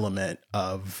any element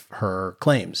of her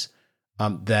claims,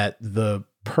 that the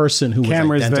person who was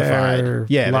identified.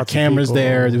 The cameras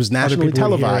there. It was nationally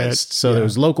televised. So there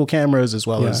was local cameras as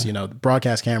well as,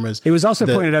 broadcast cameras. It was also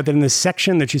pointed out that in the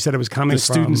section that she said it was coming from. The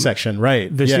student section,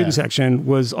 right. The student section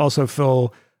was also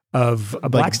full of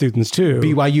black students too.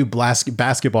 BYU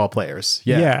basketball players.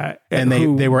 Yeah. And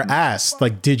they were asked,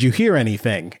 like, did you hear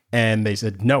anything? And they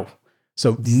said no.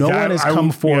 So no one has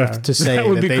come forth to say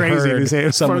that they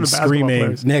heard someone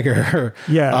screaming nigger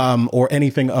or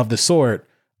anything of the sort.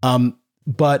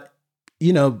 But,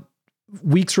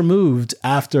 weeks removed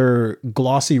after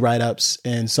glossy write-ups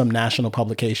in some national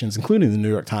publications, including the New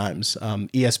York Times,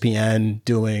 ESPN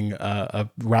doing a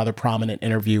rather prominent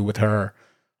interview with her,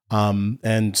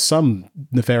 and some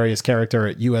nefarious character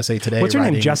at USA Today. What's her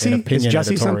name? Jessie? Is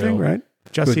Jessie something, right?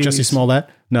 Jessie Smollett?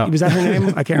 No. Was that her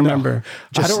name? I can't remember.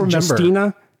 I don't remember.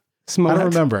 Justina Smollett? I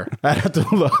don't remember. I'd have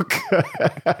to look.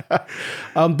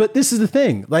 But this is the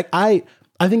thing. Like, I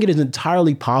think it is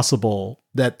entirely possible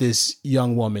that this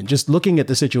young woman, just looking at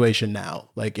the situation now,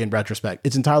 like in retrospect,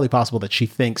 it's entirely possible that she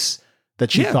thinks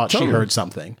that she thought she heard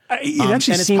something. It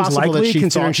actually seems likely,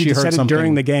 considering she said it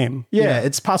during the game. Yeah,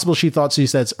 it's possible she thought she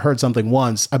heard something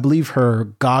once. I believe her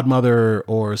godmother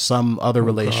or some other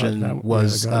relation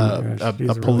was a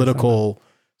political,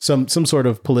 some sort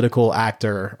of political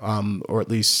actor, or at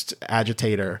least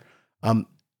agitator,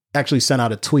 actually sent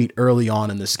out a tweet early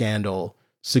on in the scandal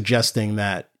suggesting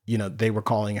that, they were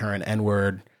calling her an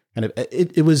N-word. And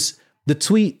it was, the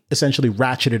tweet essentially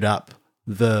ratcheted up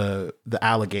the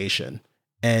allegation.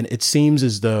 And it seems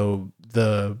as though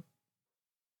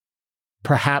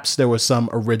perhaps there was some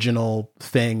original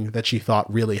thing that she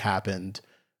thought really happened,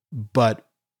 but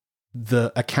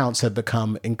the accounts have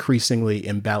become increasingly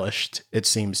embellished, it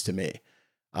seems to me.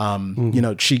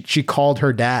 She called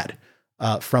her dad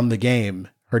from the game.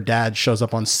 Her dad shows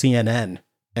up on CNN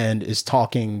and is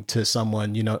talking to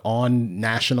someone, on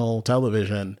national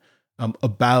television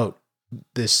about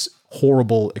this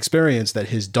horrible experience that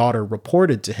his daughter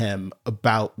reported to him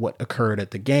about what occurred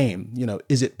at the game.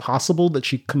 Is it possible that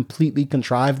she completely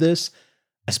contrived this?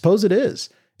 I suppose it is.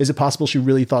 Is it possible she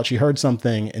really thought she heard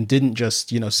something and didn't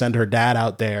just, send her dad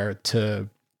out there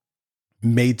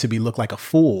made to be look like a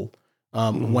fool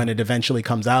when it eventually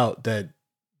comes out that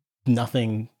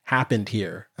nothing happened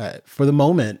here? For the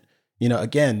moment,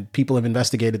 again, people have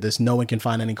investigated this. No one can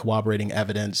find any corroborating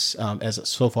evidence.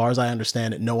 So far as I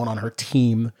understand it, no one on her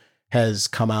team has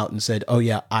come out and said, oh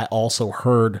yeah, I also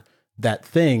heard that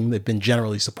thing. They've been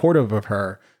generally supportive of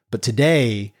her. But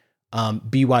today,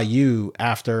 BYU,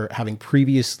 after having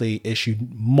previously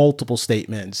issued multiple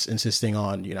statements insisting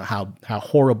on, how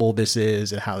horrible this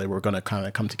is and how they were going to kind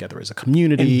of come together as a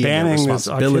community and banning their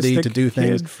responsibility to do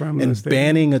things, and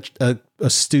banning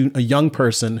a young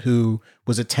person who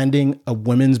was attending a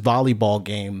women's volleyball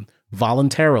game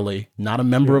voluntarily, not a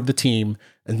member of the team.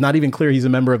 It's not even clear he's a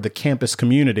member of the campus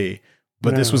community,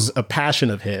 but this was a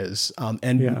passion of his.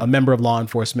 A member of law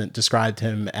enforcement described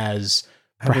him as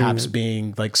perhaps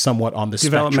being like somewhat on the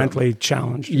developmentally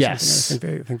challenged. Yes. I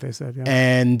think they said, yeah.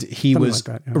 And he something was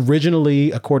like that,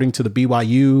 originally, according to the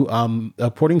BYU,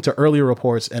 according to earlier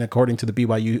reports and according to the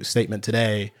BYU statement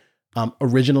today,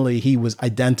 originally he was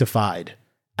identified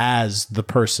as the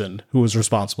person who was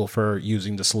responsible for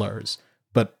using the slurs.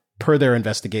 But per their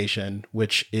investigation,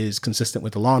 which is consistent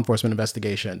with the law enforcement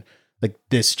investigation, like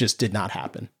this just did not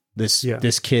happen.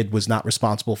 This kid was not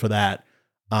responsible for that.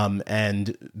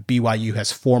 And BYU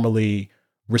has formally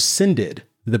rescinded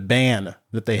the ban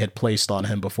that they had placed on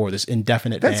him before, this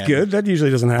indefinite ban. That's good. That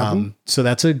usually doesn't happen. So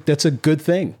that's a good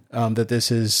thing, that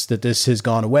this has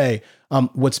gone away.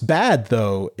 What's bad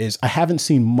though is I haven't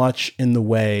seen much in the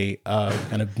way of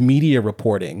kind of media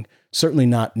reporting. Certainly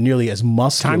not nearly as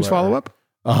muscular. Times follow up.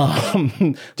 Do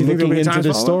you think looking into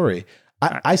this story?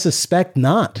 I suspect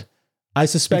not.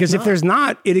 Because if there's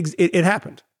not, it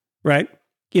happened, right?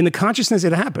 In the consciousness,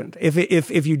 it happened.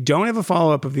 If you don't have a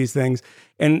follow-up of these things,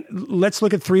 and let's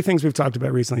look at 3 things we've talked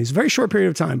about recently. It's a very short period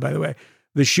of time, by the way.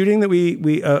 The shooting that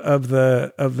we of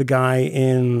the guy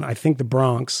in, I think, the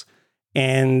Bronx,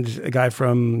 and a guy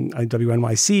from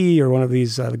WNYC or one of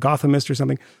these, the Gothamist or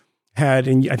something, had,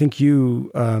 and I think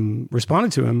you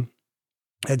responded to him,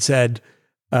 had said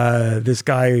this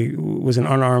guy was an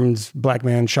unarmed black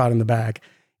man shot in the back.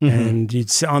 And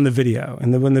you'd see on the video,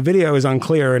 and when the video is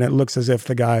unclear and it looks as if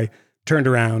the guy turned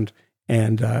around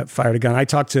and fired a gun. I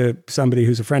talked to somebody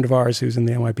who's a friend of ours who's in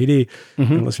the NYPD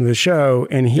and listened to the show,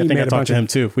 and he made a bunch of him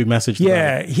too. We messaged.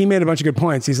 Yeah, he made a bunch of good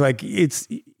points. He's like, it's,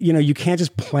 you can't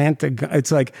just plant a gun.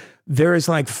 It's like there is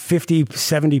like 50,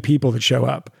 70 people that show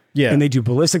up. Yeah. And they do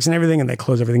ballistics and everything, and they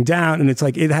close everything down. And it's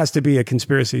like, it has to be a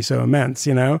conspiracy so immense,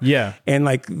 Yeah. And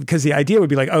like, because the idea would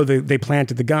be like, oh, they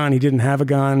planted the gun. He didn't have a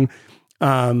gun.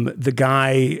 The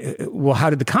guy, well, how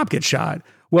did the cop get shot?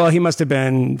 Well, he must have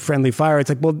been friendly fire. It's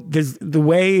like, well, there's the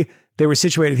way they were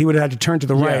situated, he would have had to turn to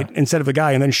the right instead of the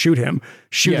guy and then shoot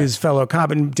his fellow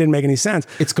cop. And it didn't make any sense.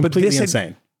 It's completely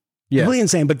insane. Completely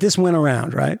insane. But this went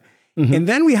around, right? And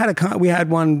then we had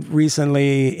one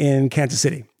recently in Kansas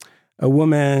City, a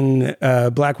woman, a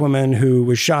black woman who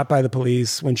was shot by the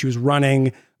police when she was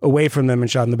running away from them and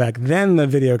shot in the back. Then the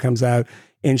video comes out,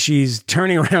 and she's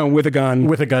turning around with a gun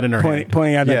in her hand,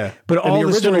 pointing at them. But all the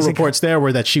original reports there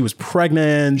were that she was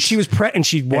pregnant. She was pregnant.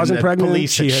 She wasn't pregnant.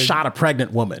 Police had shot a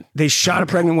pregnant woman. They shot a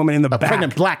pregnant woman in the back. A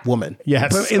pregnant black woman.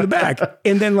 Yes, in the back.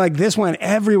 And then like this went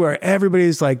everywhere.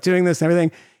 Everybody's like doing this and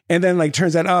everything. And then like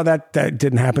turns out, oh, that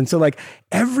didn't happen. So like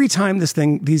every time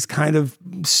these kind of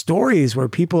stories where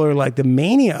people are like the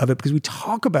mania of it, because we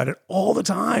talk about it all the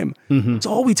time. It's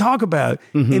all we talk about.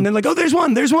 And then like, oh, there's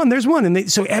one. And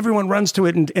so everyone runs to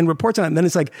it and reports on it. And then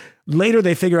it's like later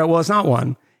they figure out, well, it's not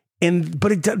one.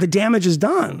 But the damage is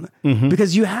done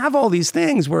because you have all these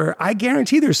things where I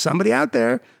guarantee there's somebody out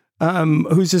there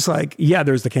who's just like, yeah,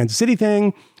 there's the Kansas City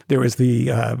thing. There was the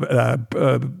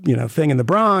thing in the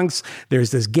Bronx.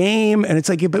 There's this game, and it's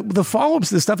like, but the follow-ups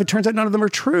to this stuff, it turns out none of them are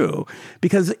true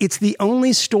because it's the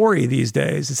only story these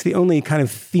days. It's the only kind of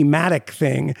thematic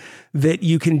thing that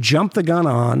you can jump the gun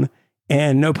on,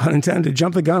 and no pun intended,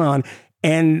 jump the gun on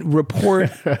and report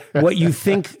what you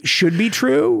think should be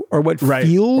true, or what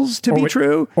feels to be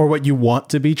true, or what you want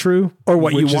to be true, or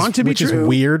what you want to be true, which is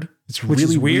weird. It's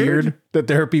really weird that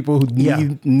there are people who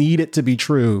need it to be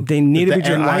true. They need it to be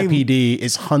true. NYPD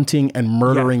is hunting and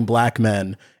murdering black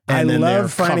men. And I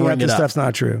love finding out this stuff's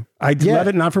not true. I love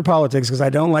it, not for politics, because I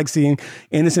don't like seeing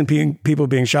innocent people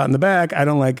being shot in the back. I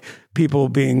don't like people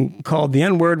being called the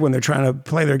N-word when they're trying to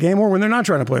play their game or when they're not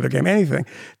trying to play their game. Anything.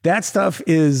 That stuff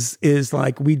is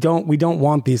like, we don't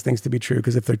want these things to be true,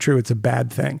 because if they're true, it's a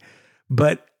bad thing.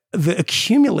 But the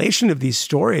accumulation of these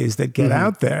stories that get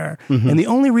out there, and the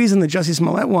only reason the Jussie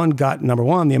Smollett one got, number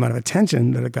one, the amount of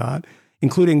attention that it got,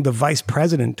 including the vice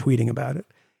president tweeting about it,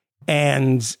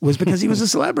 and was because he was a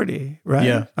celebrity, right?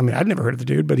 Yeah. I mean, I'd never heard of the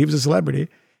dude, but he was a celebrity,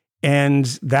 and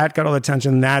that got all the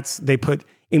attention.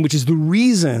 Which is the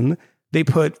reason they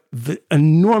put the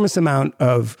enormous amount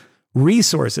of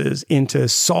resources into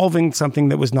solving something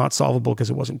that was not solvable because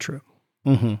it wasn't true.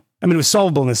 I mean, it was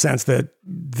solvable in the sense that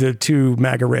the two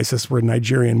MAGA racists were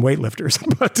Nigerian weightlifters,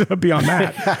 but beyond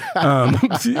that,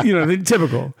 the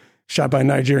typical shot by a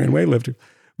Nigerian weightlifter.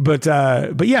 But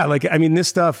yeah, like, I mean, this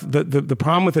stuff, the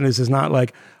problem with it is not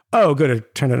like, oh, good,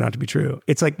 it turned out not to be true.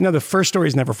 It's like, no, the first story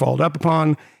is never followed up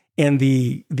upon. And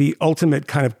the ultimate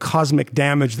kind of cosmic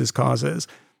damage this causes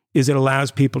is it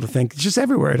allows people to think it's just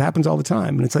everywhere. It happens all the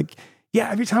time. And it's like, yeah,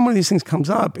 every time one of these things comes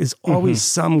up is always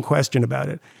some question about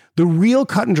it. The real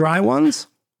cut and dry ones,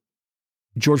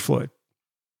 George Floyd.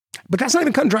 But that's not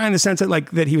even cut and dry in the sense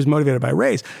that he was motivated by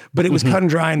race, but it was cut and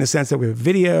dry in the sense that we have a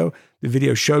video, the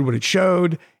video showed what it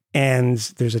showed, and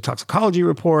there's a toxicology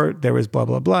report, there was blah,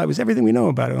 blah, blah. It was everything we know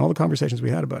about it and all the conversations we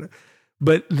had about it.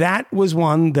 But that was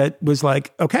one that was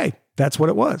like, okay, that's what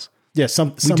it was. Yeah,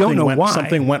 we don't know why.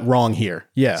 Something went wrong here.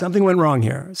 Yeah. Something went wrong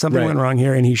here. Something went wrong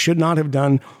here, and he should not have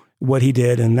done what he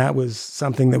did, and that was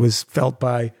something that was felt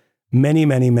by many,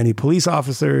 many, many police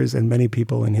officers and many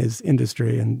people in his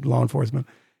industry and law enforcement.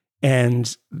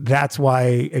 And that's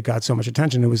why it got so much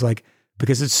attention. It was like,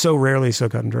 because it's so rarely so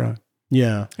cut and dry.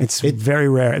 Yeah. It's very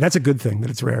rare. That's a good thing that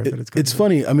it's rare. It's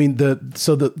funny. I mean,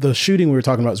 the shooting we were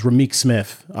talking about was Ramik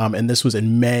Smith. And this was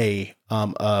in May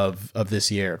of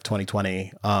this year, of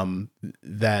 2020,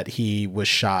 that he was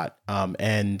shot.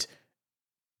 And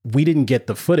we didn't get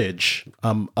the footage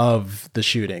of the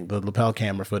shooting, the lapel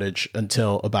camera footage,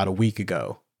 until about a week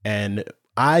ago. And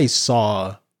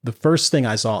the first thing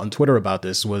I saw on Twitter about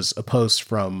this was a post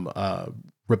from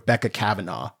Rebecca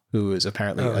Kavanaugh, who is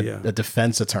apparently a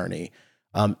defense attorney.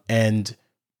 And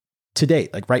to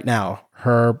date, like right now,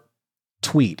 her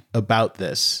tweet about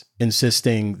this,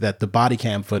 insisting that the body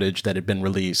cam footage that had been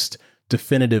released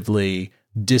definitively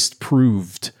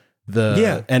disproved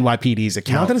the NYPD's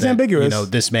account. Not that it's ambiguous. You know,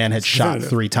 this man had shot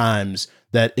 3 times,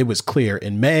 that it was clear.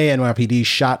 In May, NYPD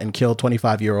shot and killed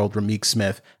 25-year-old Ramik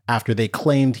Smith after they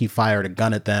claimed he fired a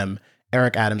gun at them.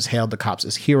 Eric Adams hailed the cops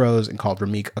as heroes and called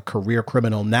Ramik a career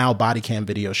criminal. Now body cam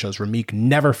video shows Ramik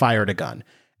never fired a gun,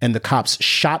 and the cops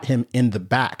shot him in the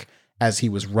back as he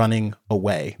was running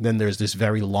away. Then there's this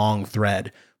very long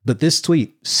thread. But this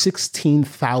tweet,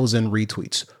 16,000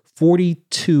 retweets,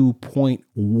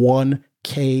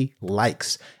 42.1K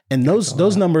likes. And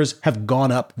those numbers have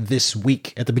gone up this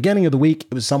week. At the beginning of the week,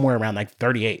 it was somewhere around like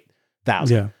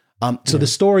 38,000. Yeah. So the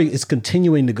story is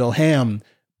continuing to go ham,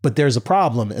 but there's a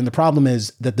problem. And the problem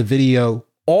is that the video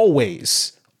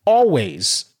always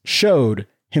showed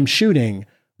him shooting.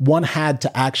 One had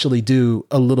to actually do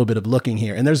a little bit of looking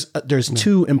here. And there's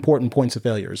 2 important points of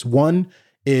failures. One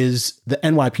is the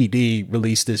NYPD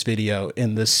released this video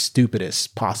in the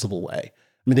stupidest possible way.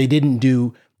 I mean, they didn't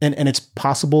do, and it's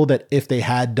possible that if they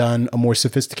had done a more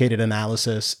sophisticated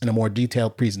analysis and a more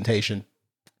detailed presentation,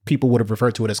 people would have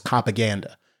referred to it as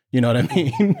propaganda. You know what I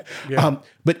mean? Yeah.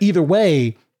 But either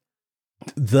way,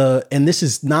 and this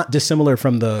is not dissimilar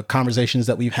from the conversations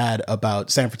that we've had about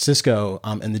San Francisco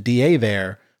and the DA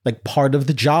there. Like, part of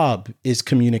the job is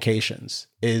communications,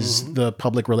 is the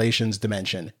public relations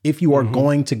dimension. If you are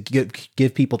going to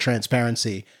give people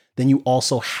transparency, then you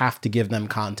also have to give them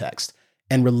context.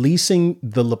 And releasing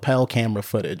the lapel camera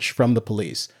footage from the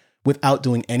police without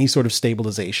doing any sort of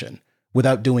stabilization,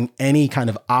 without doing any kind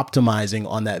of optimizing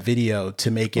on that video to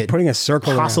make it putting a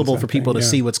circle possible for people to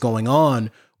see what's going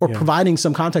on, or providing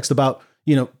some context about,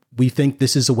 you know, we think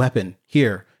this is a weapon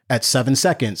here. At 7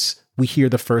 seconds, we hear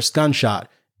the first gunshot.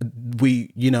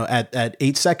 We, you know, at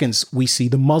 8 seconds, we see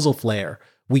the muzzle flare.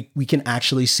 We can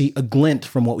actually see a glint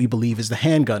from what we believe is the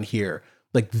handgun here.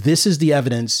 Like, this is the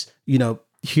evidence, you know,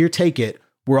 here, take it.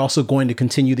 We're also going to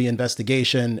continue the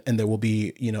investigation, and there will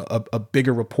be, you know, a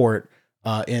bigger report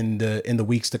in the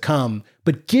weeks to come.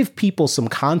 But give people some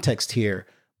context here,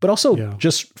 but also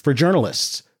just for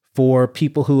journalists, for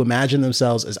people who imagine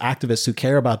themselves as activists who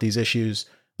care about these issues,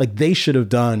 like, they should have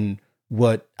done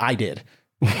what I did,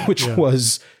 which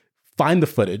was find the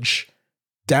footage,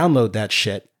 download that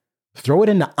shit, throw it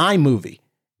into iMovie.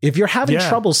 If you're having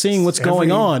trouble seeing what's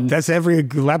going on, that's every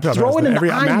laptop. Throw it into every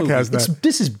Mac iMovie. Has that.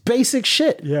 This is basic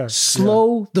shit. Yeah.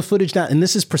 Slow the footage down. And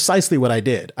this is precisely what I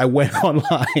did. I went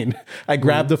online, I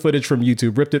grabbed the footage from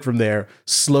YouTube, ripped it from there,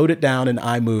 slowed it down in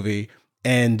iMovie,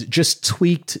 and just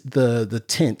tweaked the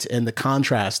tint and the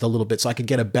contrast a little bit so I could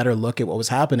get a better look at what was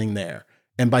happening there.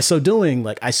 And by so doing,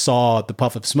 like, I saw the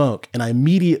puff of smoke, and I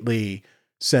immediately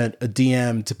sent a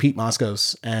DM to Pete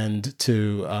Moskos and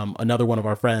to another one of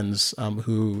our friends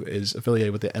who is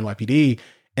affiliated with the NYPD.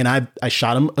 And I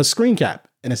shot him a screen cap,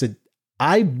 and I said,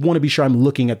 I want to be sure I'm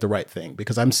looking at the right thing,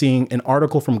 because I'm seeing an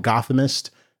article from Gothamist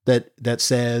that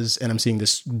says, and I'm seeing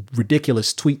this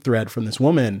ridiculous tweet thread from this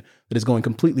woman that is going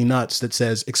completely nuts that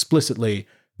says explicitly,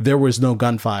 there was no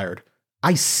gun fired.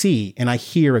 I see and I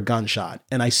hear a gunshot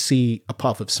and I see a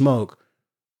puff of smoke.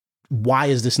 Why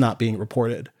is this not being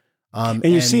reported? And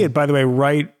you see it, by the way,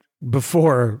 right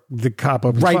before the cop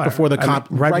opens fire. Before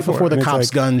the cop's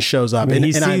gun shows up. And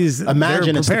I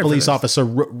imagine it's the police officer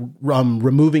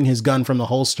removing his gun from the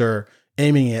holster,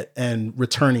 aiming it, and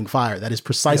returning fire. That is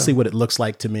precisely what it looks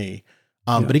like to me.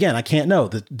 But again, I can't know.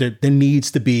 There needs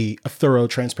to be a thorough,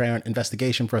 transparent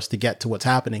investigation for us to get to what's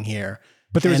happening here.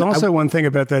 But there's also one thing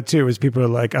about that too, is people are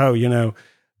like, oh, you know,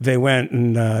 they went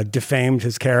and defamed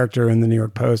his character in the New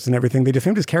York Post and everything. They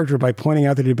defamed his character by pointing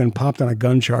out that he'd been popped on a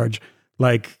gun charge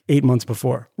like 8 months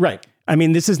before. Right. I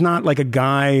mean, this is not like a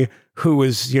guy who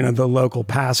was, you know, the local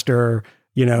pastor,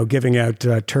 you know, giving out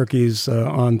turkeys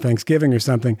on Thanksgiving or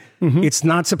something. Mm-hmm. It's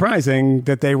not surprising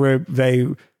that they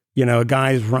a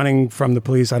guy is running from the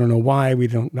police. I don't know why. I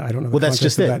don't know. Well, that's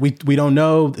just it. We don't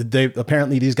know.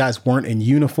 Apparently these guys weren't in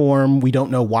uniform. We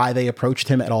don't know why they approached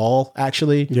him at all,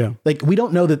 actually. Yeah. Like, we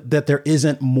don't know that there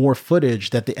isn't more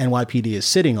footage that the NYPD is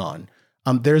sitting on.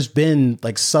 There's been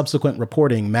like subsequent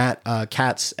reporting. Matt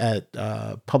Katz at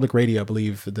Public Radio, I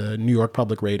believe, the New York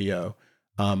Public Radio.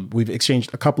 We've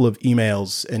exchanged a couple of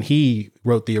emails, and he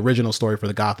wrote the original story for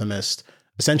The Gothamist,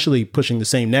 essentially pushing the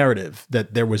same narrative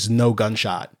that there was no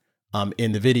gunshot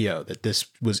in the video, that this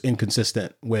was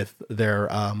inconsistent with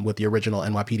with the original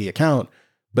NYPD account.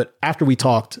 But after we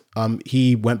talked,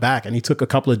 he went back and he took a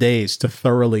couple of days to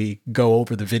thoroughly go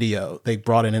over the video. They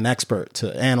brought in an expert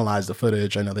to analyze the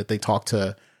footage. I know that they talked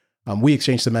to, we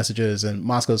exchanged some messages, and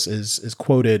Moskos is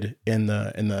quoted in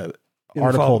the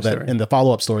article in the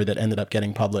follow-up story that ended up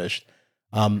getting published.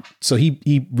 So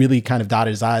he really kind of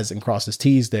dotted his I's and crossed his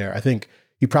T's there. I think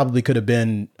he probably could have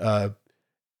been,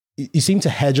 he seemed to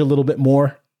hedge a little bit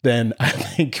more than I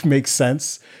think makes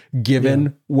sense,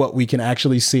 given what we can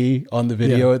actually see on the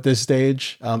video at this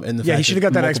stage. And the fact he should have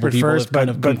got that expert first,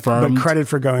 but credit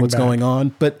for going what's back. going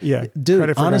on. But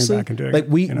dude, honestly, like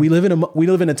we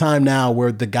live in a time now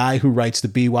where the guy who writes the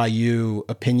BYU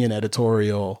opinion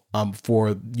editorial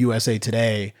for USA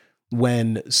Today,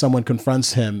 when someone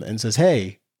confronts him and says,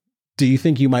 "Hey, do you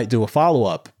think you might do a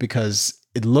follow-up? Because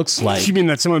it looks like..." You mean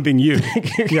that someone being you?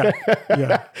 Yeah.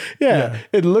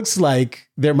 It looks like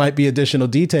there might be additional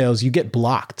details. You get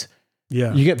blocked.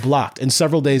 Yeah. You get blocked. And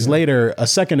several days later, a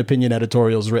second opinion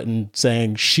editorial is written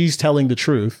saying she's telling the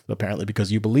truth, apparently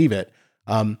because you believe it.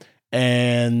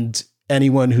 And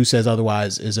anyone who says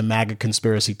otherwise is a MAGA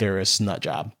conspiracy theorist nut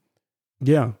job.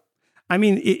 Yeah. I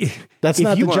mean, that's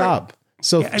not the job.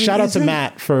 So shout out to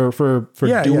Matt for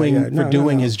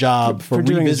doing his job, for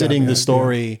revisiting the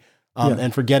story.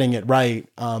 And for getting it right,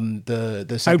 the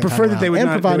second I prefer that they would and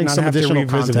not, providing not some additional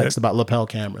context it. about lapel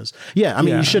cameras. Yeah, I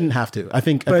mean, you shouldn't have to. I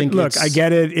think look, I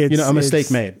get it. It's a mistake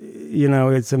made.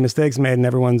 It's a mistake's made, and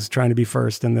everyone's trying to be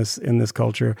first in this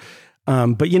culture.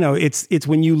 But it's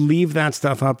when you leave that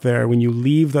stuff up there, when you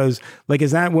leave those, like,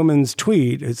 is that woman's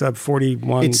tweet? It's up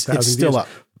 41,000. It's still up.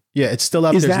 Yeah, it's still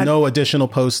up. There's no additional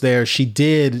posts there. She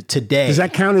did today. Does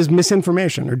that count as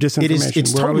misinformation or disinformation?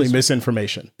 It's totally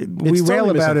misinformation. We rail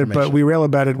about it, but we rail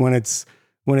about it when it's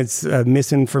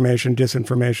misinformation,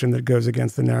 disinformation that goes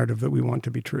against the narrative that we want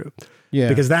to be true. Yeah,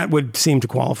 because that would seem to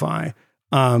qualify.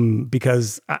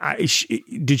 Because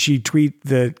did she tweet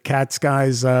the Katz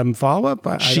guy's follow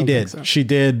up? She did. So. She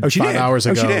did 5 hours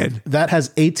ago. She did. That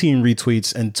has 18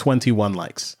 retweets and 21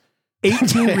 likes.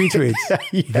 18 retweets.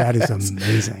 Yes. That is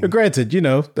amazing. Granted,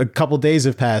 a couple days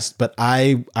have passed, but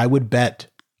I would bet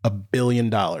 $1 billion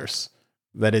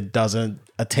that it doesn't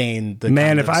attain the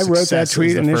man. If I wrote that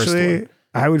tweet initially,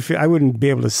 I wouldn't be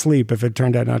able to sleep if it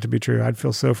turned out not to be true. I'd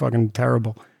feel so fucking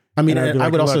terrible. I mean, I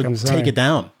would also take it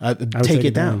down. Take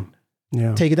it down.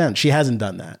 Yeah, take it down. She hasn't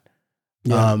done that.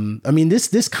 Yeah. I mean,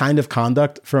 this kind of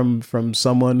conduct from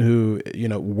someone who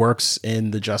works in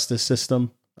the justice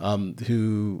system.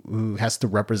 Who has to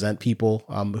represent people,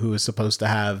 who is supposed to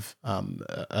have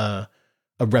a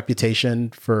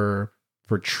reputation for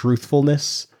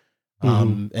truthfulness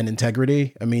and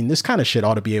integrity. I mean, this kind of shit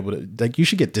ought to be able to, like, you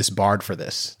should get disbarred for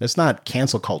this. It's not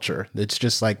cancel culture. It's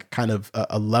just like kind of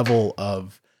a level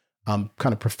of kind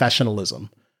of professionalism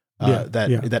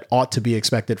that ought to be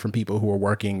expected from people who are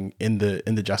working in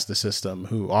the justice system,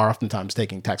 who are oftentimes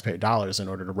taking taxpayer dollars in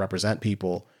order to represent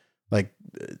people. Like,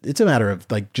 it's a matter of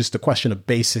like just a question of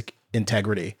basic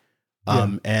integrity.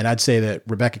 And I'd say that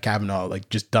Rebecca Kavanaugh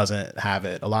just doesn't have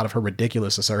it. A lot of her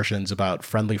ridiculous assertions about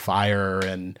friendly fire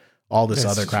and all this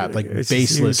other crap, like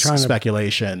baseless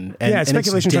speculation. And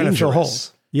speculation trying to fill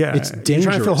holes. Yeah, it's dangerous. You're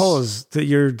trying to fill holes that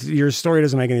your story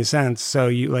doesn't make any sense. So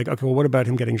you okay, well, what about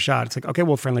him getting shot? It's like, okay,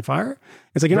 well, friendly fire.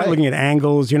 It's like you're not looking at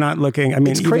angles. You're not looking. I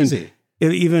mean, it's crazy.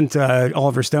 Even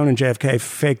Oliver Stone and JFK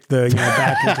faked the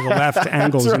back into the left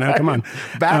angles. Right. Come on,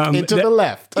 back into the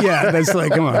left. Yeah, that's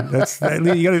like, come on.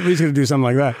 You got at least got to do something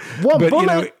like that.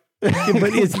 Bullet.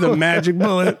 But it's the magic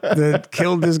bullet that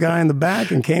killed this guy in the back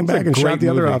and came back and shot the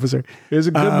other officer. It was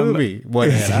a good movie.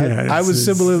 I was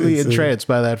similarly entranced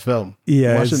by that film.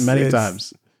 Yeah, watched it many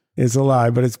times. It's a lie,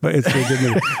 but it's a good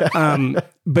movie.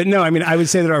 But no, I mean, I would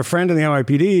say that our friend in the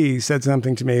NYPD said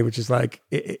something to me, which is like,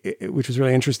 which was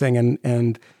really interesting.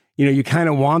 And you kind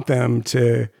of want them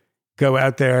to go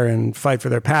out there and fight for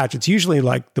their patch. It's usually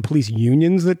like the police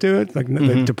unions that do it. Like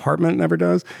the department never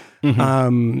does.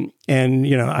 And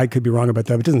I could be wrong about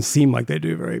that, but it doesn't seem like they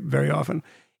do very, very often.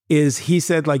 He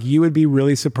said, like, you would be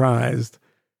really surprised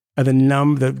at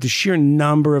the sheer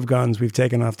number of guns we've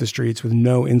taken off the streets with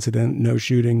no incident, no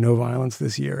shooting, no violence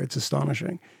this year. It's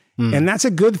astonishing. And that's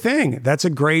a good thing.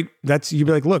 You'd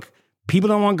be like, look, people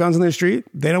don't want guns on their street.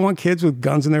 They don't want kids with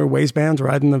guns in their waistbands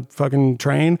riding the fucking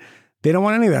train. They don't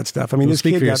want any of that stuff. I mean,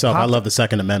 speak for yourself. I love the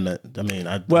Second Amendment. I mean,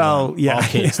 all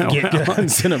kids get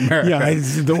guns in America. Yeah,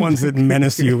 the ones that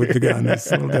menace you with the gun. That's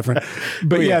a little different.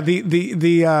 But I think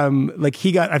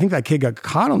that kid got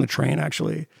caught on the train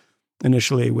actually,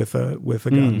 initially with a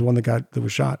gun, the one that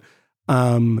was shot.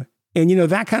 And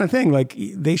that kind of thing, like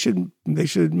they should,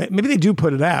 maybe they do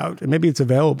put it out and maybe it's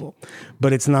available,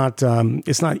 but it's not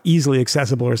easily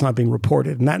accessible or it's not being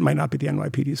reported. And that might not be the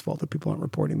NYPD's fault that people aren't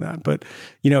reporting that. But,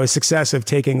 a success of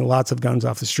taking lots of guns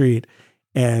off the street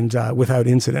and without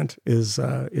incident is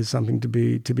something to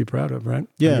be proud of, right?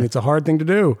 Yeah. I mean, it's a hard thing to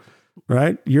do,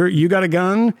 right? You got a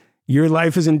gun, your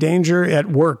life is in danger at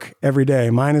work every day.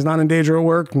 Mine is not in danger at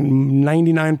work.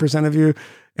 99% of you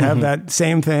have that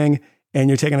same thing. And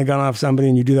you're taking a gun off somebody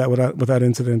and you do that without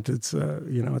incident, it's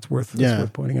it's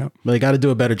worth pointing out. Well, they got to do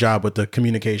a better job with the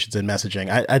communications and messaging.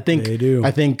 I think they do.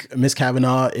 I think Miss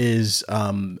Kavanaugh is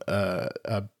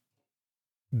a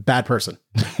bad person.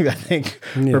 I think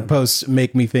her posts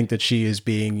make me think that she is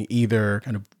being either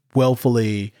kind of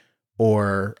willfully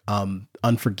or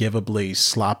unforgivably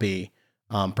sloppy,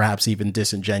 perhaps even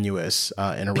disingenuous.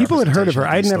 In people had heard of her.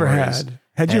 I'd never had.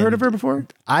 Had you heard of her before?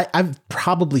 I've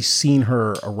probably seen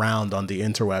her around on the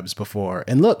interwebs before.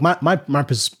 And look, my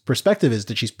perspective is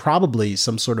that she's probably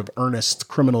some sort of earnest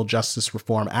criminal justice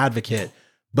reform advocate,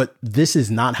 but this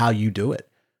is not how you do it.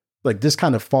 Like this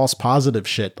kind of false positive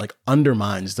shit like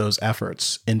undermines those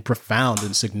efforts in profound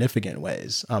and significant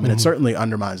ways. And it certainly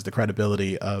undermines the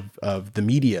credibility of the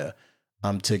media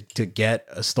to get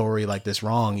a story like this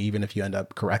wrong, even if you end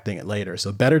up correcting it later.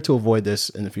 So better to avoid this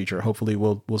in the future. Hopefully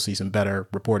we'll see some better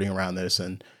reporting around this.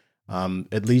 And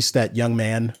at least that young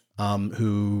man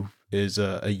who is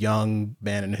a young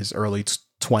man in his early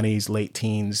 20s, late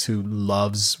teens, who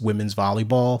loves women's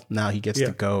volleyball. Now he gets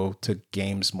to go to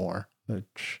games more.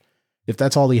 If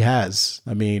that's all he has,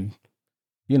 I mean,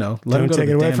 let him go take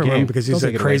it away from him because he's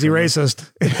a crazy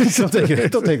racist.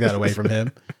 Don't take that away from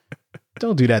him.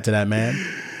 Don't do that to that man.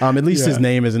 At least his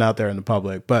name isn't out there in the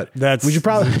public. But we should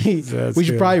probably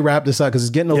wrap this up because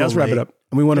it's getting a little late. Let's wrap it up.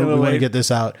 We want to get this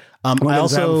out. I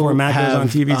also before Matt goes on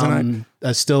TV tonight.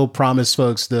 I still promise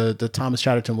folks the Thomas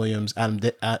Chatterton Williams Adam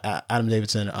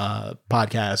Davidson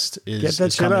podcast is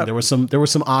coming. There were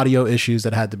some audio issues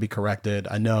that had to be corrected.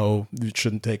 I know it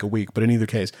shouldn't take a week, but in either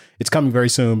case, it's coming very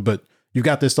soon. But you've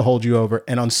got this to hold you over.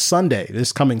 And on Sunday,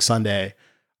 this coming Sunday,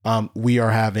 we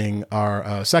are having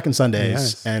our second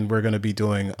Sundays, and we're going to be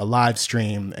doing a live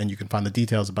stream, and you can find the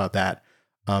details about that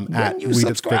at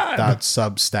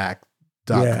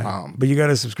weedofthik.substack.com. But you got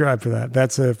to subscribe for that.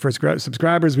 That's for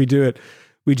subscribers. We do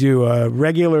a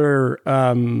regular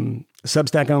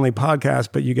Substack only podcast,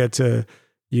 but you get to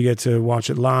watch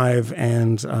it live,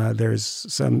 and there's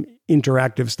some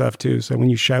interactive stuff too. So when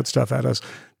you shout stuff at us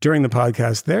during the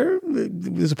podcast,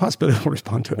 there's a possibility we'll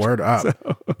respond to it. Word up. So,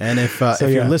 and if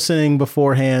you're listening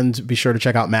beforehand, be sure to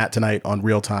check out Matt tonight on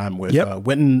Real Time with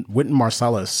Wynton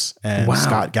Marsalis and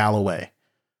Scott Galloway.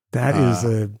 That is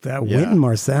Wynton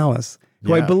Marsalis,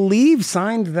 who I believe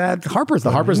signed that Harper's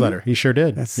letter. The Harper's letter. He sure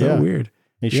did. That's so weird.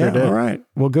 He sure did. All right.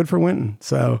 Well, good for Wynton.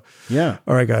 So all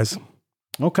right, guys.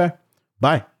 Okay.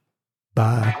 Bye.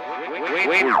 Bye.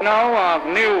 We know of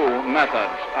new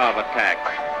methods of attack.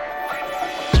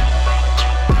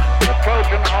 The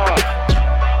Trojan horse,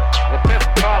 the fifth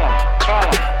column.